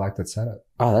 I like that setup.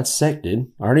 Oh, that's sick,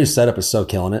 dude. Already setup is so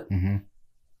killing it. Mm-hmm.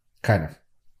 Kind of.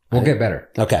 We'll get better.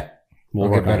 Okay. We'll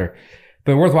work get on better.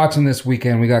 But worth watching this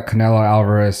weekend. We got Canelo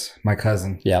Alvarez, my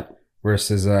cousin, Yep.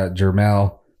 versus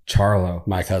Jermel Charlo,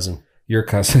 My cousin. your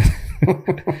cousin.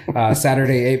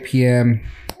 Saturday, 8 p.m.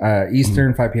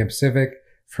 Eastern, 5 p.m. Pacific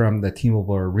from the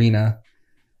T-Mobile Arena.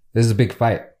 This is a big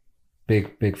fight.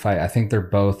 Big fight. I think they're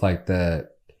both like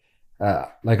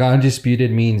like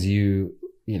undisputed means you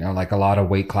know, like a lot of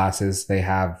weight classes, they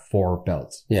have 4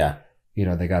 belts. Yeah. You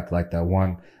know, they got like the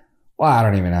one, well, I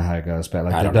don't even know how it goes, but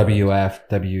like I the don't know. WF,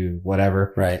 W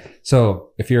whatever. Right.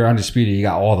 So if you're undisputed, you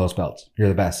got all those belts. You're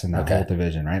the best in that Okay. whole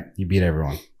division, right? You beat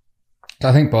everyone. So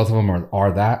I think both of them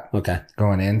are that Okay.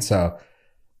 going in. So,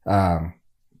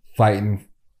 fighting,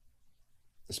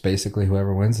 it's basically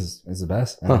whoever wins is the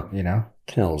best, Huh. you know?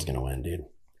 Canelo's going to win, dude.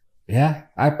 Yeah,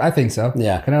 I think so.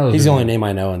 Yeah. Canelo's He's the only gonna- name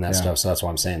I know in that Yeah. stuff. So that's why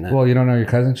I'm saying that. Well, you don't know your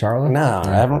cousin, Charlo? No,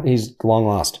 I haven't. He's long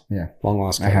lost. Yeah. Long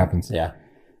lost. That happens. Yeah.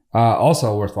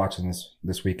 Also worth watching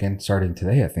this weekend, starting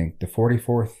today, I think, the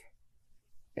 44th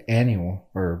annual,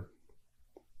 or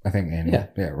I think annual.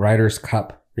 Yeah. Ryder's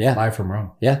Cup. Yeah. Live from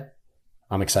Rome. Yeah.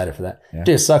 I'm excited for that. Yeah.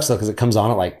 Dude, it sucks though because it comes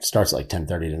on at starts at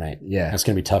 10:30 tonight. Yeah. That's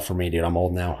gonna be tough for me, dude. I'm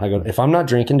old now. If I'm not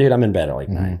drinking, dude, I'm in bed at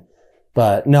Mm-hmm. 9.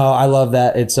 But no, I love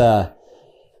that. It's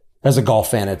as a golf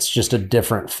fan, it's just a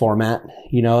different format,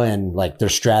 you know, and like their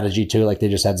strategy too. Like they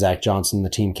just had Zach Johnson, the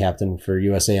team captain for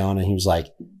USA on, and he was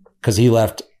like, because he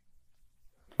left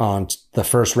on the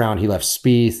first round, he left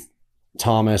Spieth,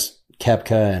 Thomas,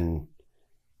 Koepka, and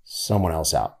someone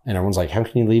else out. And everyone's like, how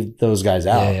can you leave those guys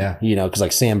out? Yeah. You know, because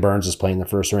like Sam Burns is playing the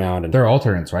first round. And They're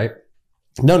alternates, right?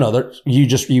 no,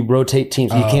 you rotate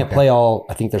teams. You Oh, can't okay. play all,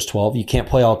 I think there's 12. You can't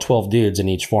play all 12 dudes in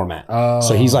each format. Oh.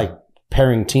 So he's like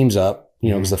pairing teams up, you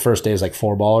know, Mhm. because the first day is like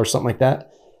 4-ball or something like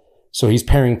that. So he's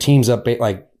pairing teams up,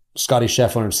 like Scotty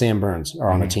Scheffler and Sam Burns are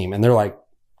on a Mhm. team, and they're like,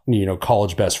 you know,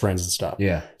 college best friends and stuff.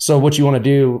 Yeah. So what you want to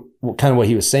do, kind of what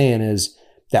he was saying is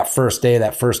that first day,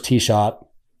 that first tee shot,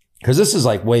 because this is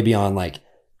like way beyond like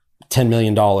 $10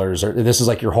 million, or this is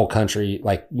like your whole country,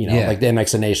 like, you know, Yeah. like the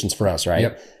MX of Nations for us, right?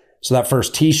 Yep. So that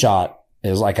first tee shot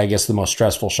is like, I guess, the most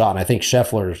stressful shot. And I think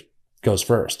Scheffler goes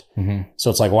first. Mm-hmm. So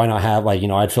it's like, why not have like, you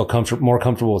know, I'd feel more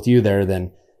comfortable with you there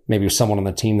than maybe someone on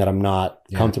the team that I'm not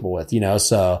comfortable with, you know?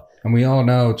 So. And we all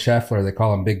know Scheffler, they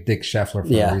call him Big Dick Scheffler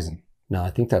for a reason. No, I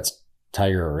think that's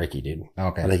Tiger or Ricky, dude.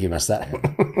 Okay. I think you missed that.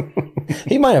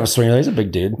 He might have a swinger. He's a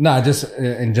big dude. No, just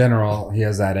in general, he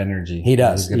has that energy. He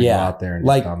does. He's going to Yeah. go out there and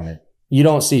Like, just dominate. You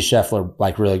don't see Scheffler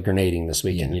like really grenading this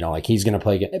weekend, you know, like he's going to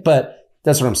play good. But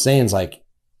that's what I'm saying is like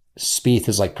Spieth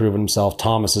has like proven himself.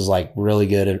 Thomas is like really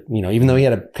good at, you know, even though he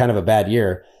had a kind of a bad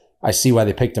year, I see why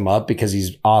they picked him up because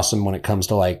he's awesome when it comes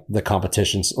to like the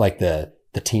competitions, like the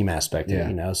team aspect of it,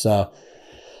 you know? So,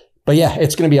 but yeah,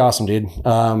 it's going to be awesome, dude.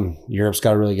 Europe's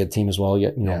got a really good team as well.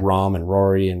 You know, Rahm and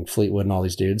Rory and Fleetwood and all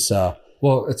these dudes. So,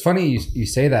 well, it's funny you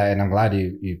say that, and I'm glad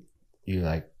you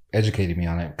like educated me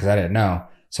on it because I didn't know.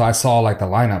 So I saw like the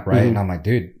lineup, right? Mhm. And I'm like,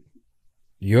 dude,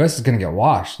 US is going to get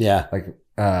washed. Yeah. Like,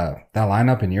 that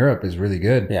lineup in Europe is really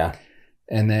good. Yeah.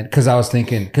 And then, cause I was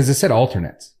thinking, cause it said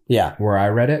alternates. Yeah. Where I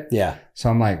read it. Yeah. So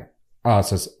I'm like, oh,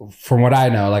 so from what I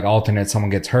know, like alternate, someone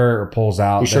gets hurt or pulls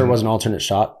out. You sure it was an alternate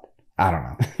shot? I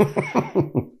don't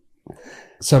know.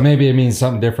 So maybe it means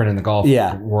something different in the golf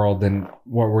world than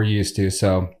what we're used to.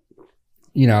 So,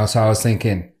 you know, so I was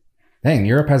thinking, dang,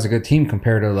 Europe has a good team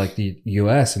compared to like the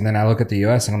US. And then I look at the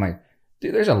US and I'm like,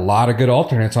 dude, there's a lot of good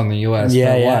alternates on the U.S.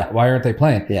 Yeah, but yeah. Why aren't they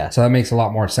playing? Yeah. So that makes a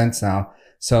lot more sense now.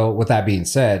 So with that being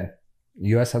said,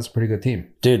 U.S. has a pretty good team.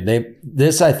 Dude,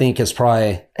 this I think is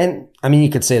probably, and I mean, you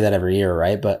could say that every year,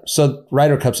 right? But so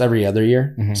Ryder Cup's every other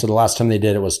year. Mhm. So the last time they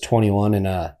did it was 21 and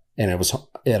it was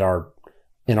in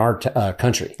our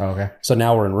country. Oh, okay. So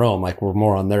now we're in Rome, like we're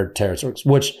more on their territories,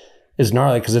 which is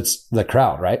gnarly because it's the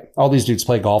crowd, right? All these dudes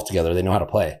play golf together. They know how to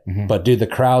play. Mhm. But dude, the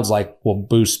crowds like will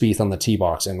boo Spieth on the tee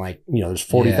box and like, there's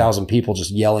 40,000 people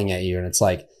just yelling at you. And it's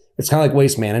like, it's kind of like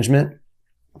waste management,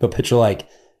 but picture like,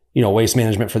 waste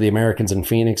management for the Americans in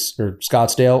Phoenix or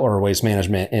Scottsdale or waste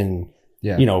management in,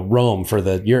 Rome for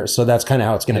the year. So that's kind of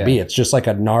how it's going to be. It's just like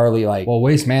a gnarly, like, well,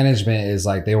 waste management is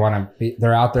like they're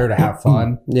out there to have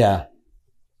fun. Yeah.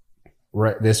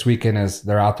 Right. This weekend is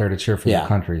they're out there to cheer for their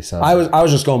country. So I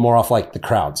was just going more off like the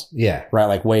crowds. Yeah. Right.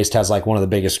 Like Waste has like one of the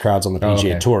biggest crowds on the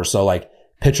PGA Tour. So like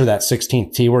picture that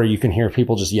 16th tee where you can hear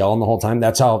people just yelling the whole time.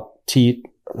 That's how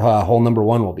hole number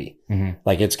 1 will be. Mhm.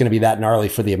 Like it's going to be that gnarly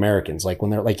for the Americans. Like when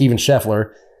they're like even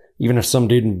Scheffler, even if some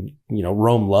dude in,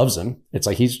 Rome loves him, it's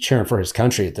like he's cheering for his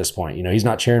country at this point. He's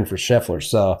not cheering for Scheffler.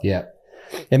 So yeah,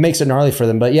 it makes it gnarly for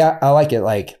them. But yeah, I like it.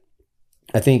 Like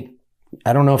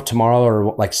I don't know if tomorrow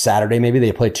or like Saturday, maybe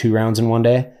they play 2 rounds in one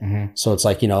day. Mhm. So it's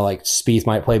like, like Spieth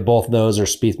might play both of those or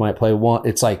Spieth might play one.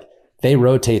 It's like they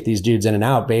rotate these dudes in and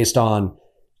out based on,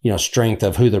 strength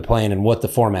of who they're playing and what the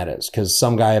format is. Cause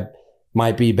some guy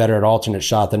might be better at alternate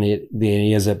shot than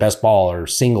he is at best ball or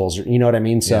singles, or, you know what I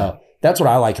mean? So that's what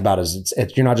I like about it is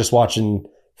you're not just watching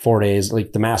 4 days,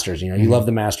 like the Masters, you love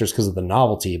the Masters because of the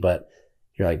novelty, but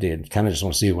you're like, dude, kind of just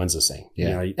want to see who wins this thing.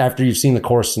 Yeah. After you've seen the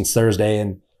course since Thursday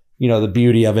and, the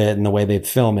beauty of it and the way they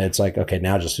film it, it's like, okay,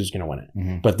 now just who's going to win it.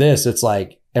 Mm-hmm. But this, it's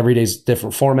like every day's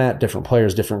different format, different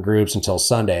players, different groups until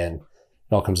Sunday. And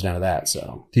it all comes down to that.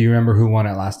 So do you remember who won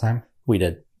it last time? we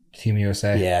did. Team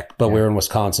USA. Yeah. But we were in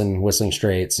Wisconsin, Whistling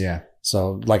Straits. Yeah.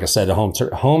 So like I said, the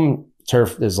home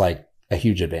turf is like a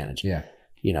huge advantage. Yeah.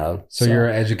 So you're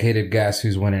an educated guess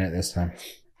who's winning it this time.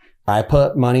 I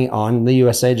put money on the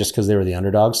USA just because they were the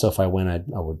underdogs. So if I win, I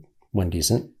would win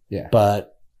decent. Yeah.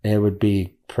 But it would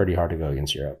be pretty hard to go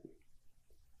against Europe.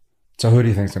 So who do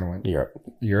you think's going to win?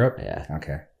 Europe? Yeah.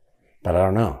 Okay. But I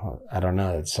don't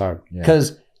know. It's hard.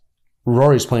 Because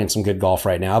Rory's playing some good golf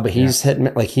right now, but he's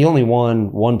hitting, like he only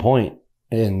won 1 point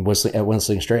at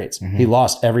Whistling Straits. Mm-hmm. He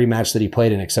lost every match that he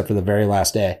played in except for the very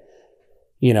last day.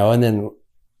 And then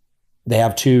they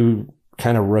have 2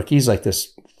 kind of rookies, like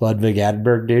this Ludwig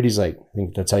Adberg dude. He's like, I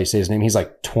think that's how you say his name. He's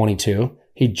like 22.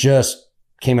 He just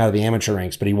came out of the amateur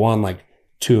ranks, but he won like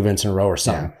 2 events in a row or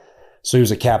something. Yeah. So he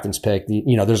was a captain's pick.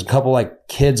 There's a couple like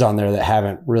kids on there that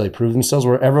haven't really proved themselves,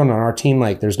 where everyone on our team,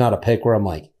 like there's not a pick where I'm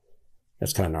like,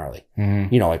 that's kind of gnarly.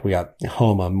 Mm-hmm. Like we got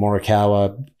Homa,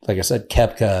 Morikawa, like I said,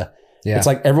 Koepka. Yeah. It's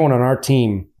like everyone on our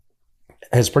team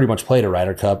has pretty much played a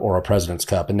Ryder Cup or a President's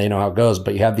Cup and they know how it goes,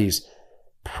 but you have these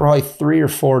probably 3 or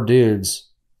 4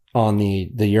 dudes on the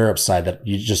Europe side that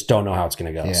you just don't know how it's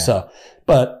going to go. Yeah. So,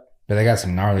 but they got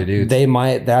some gnarly dudes.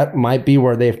 That might be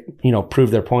where they've,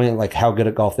 proved their point, like how good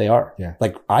at golf they are. Yeah.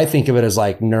 Like I think of it as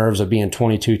like nerves of being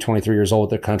 22, 23 years old with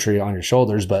their country on your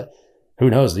shoulders, but who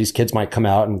knows? These kids might come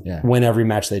out and win every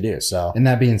match they do. So, and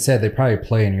that being said, they probably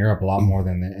play in Europe a lot more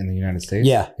than in the United States.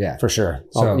 Yeah, for sure.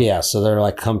 So they're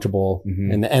like comfortable.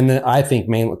 Mm-hmm. And I think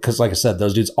mainly because, like I said,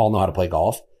 those dudes all know how to play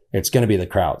golf. It's going to be the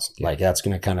crowds. Yeah. Like that's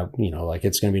going to kind of, like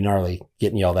it's going to be gnarly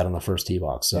getting yelled at on the first tee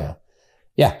box. So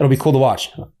yeah, it'll be cool to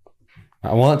watch.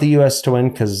 I want the U.S. to win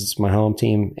because it's my home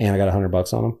team and I got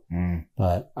 $100 on them. Mm.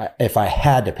 But if I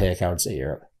had to pick, I would say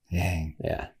Europe. Dang.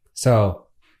 Yeah. So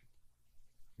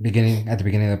at the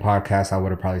beginning of the podcast, I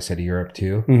would have probably said Europe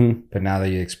too. Mm-hmm. But now that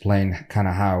you explain kind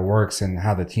of how it works and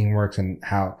how the team works and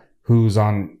who's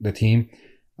on the team,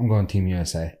 I'm going Team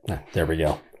USA. There we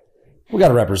go. We got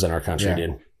to represent our country,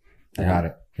 dude. I got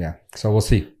it. Yeah. So we'll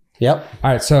see. Yep.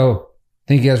 All right. So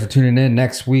thank you guys for tuning in.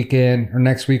 Next week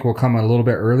will come a little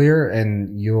bit earlier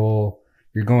and you're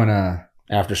going to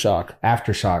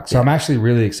Aftershock. So I'm actually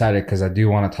really excited because I do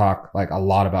want to talk like a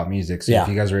lot about music. So if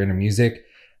you guys are into music,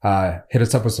 hit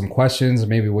us up with some questions,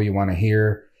 maybe what you want to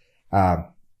hear.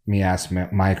 Me ask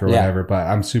Mike or whatever, but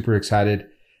I'm super excited.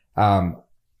 I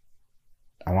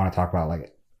want to talk about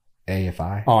like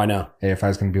AFI. Oh, I know. AFI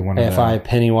is going to be one of AFI, the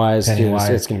Pennywise. Dude,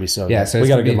 it's going to be so good. So we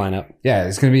got a good lineup. Yeah,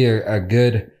 it's going to be a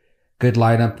good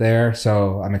lineup there.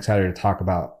 So I'm excited to talk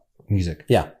about music.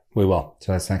 Yeah, we will.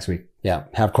 So that's next week. Yeah.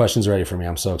 Have questions ready for me.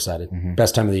 I'm so excited. Mm-hmm.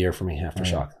 Best time of the year for me,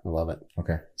 Aftershock. I love it.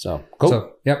 Okay. So cool.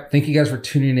 So, thank you guys for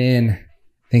tuning in.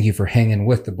 Thank you for hanging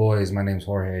with the boys. My name's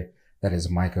Jorge. That is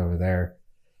Mike over there.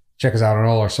 Check us out on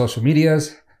all our social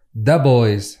medias. The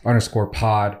Boys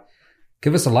 _pod.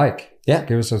 Give us a like. Yeah.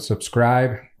 Give us a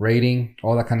subscribe, rating,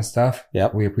 all that kind of stuff.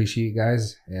 Yep. We appreciate you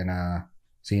guys, and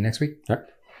see you next week. All right.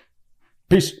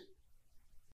 Peace.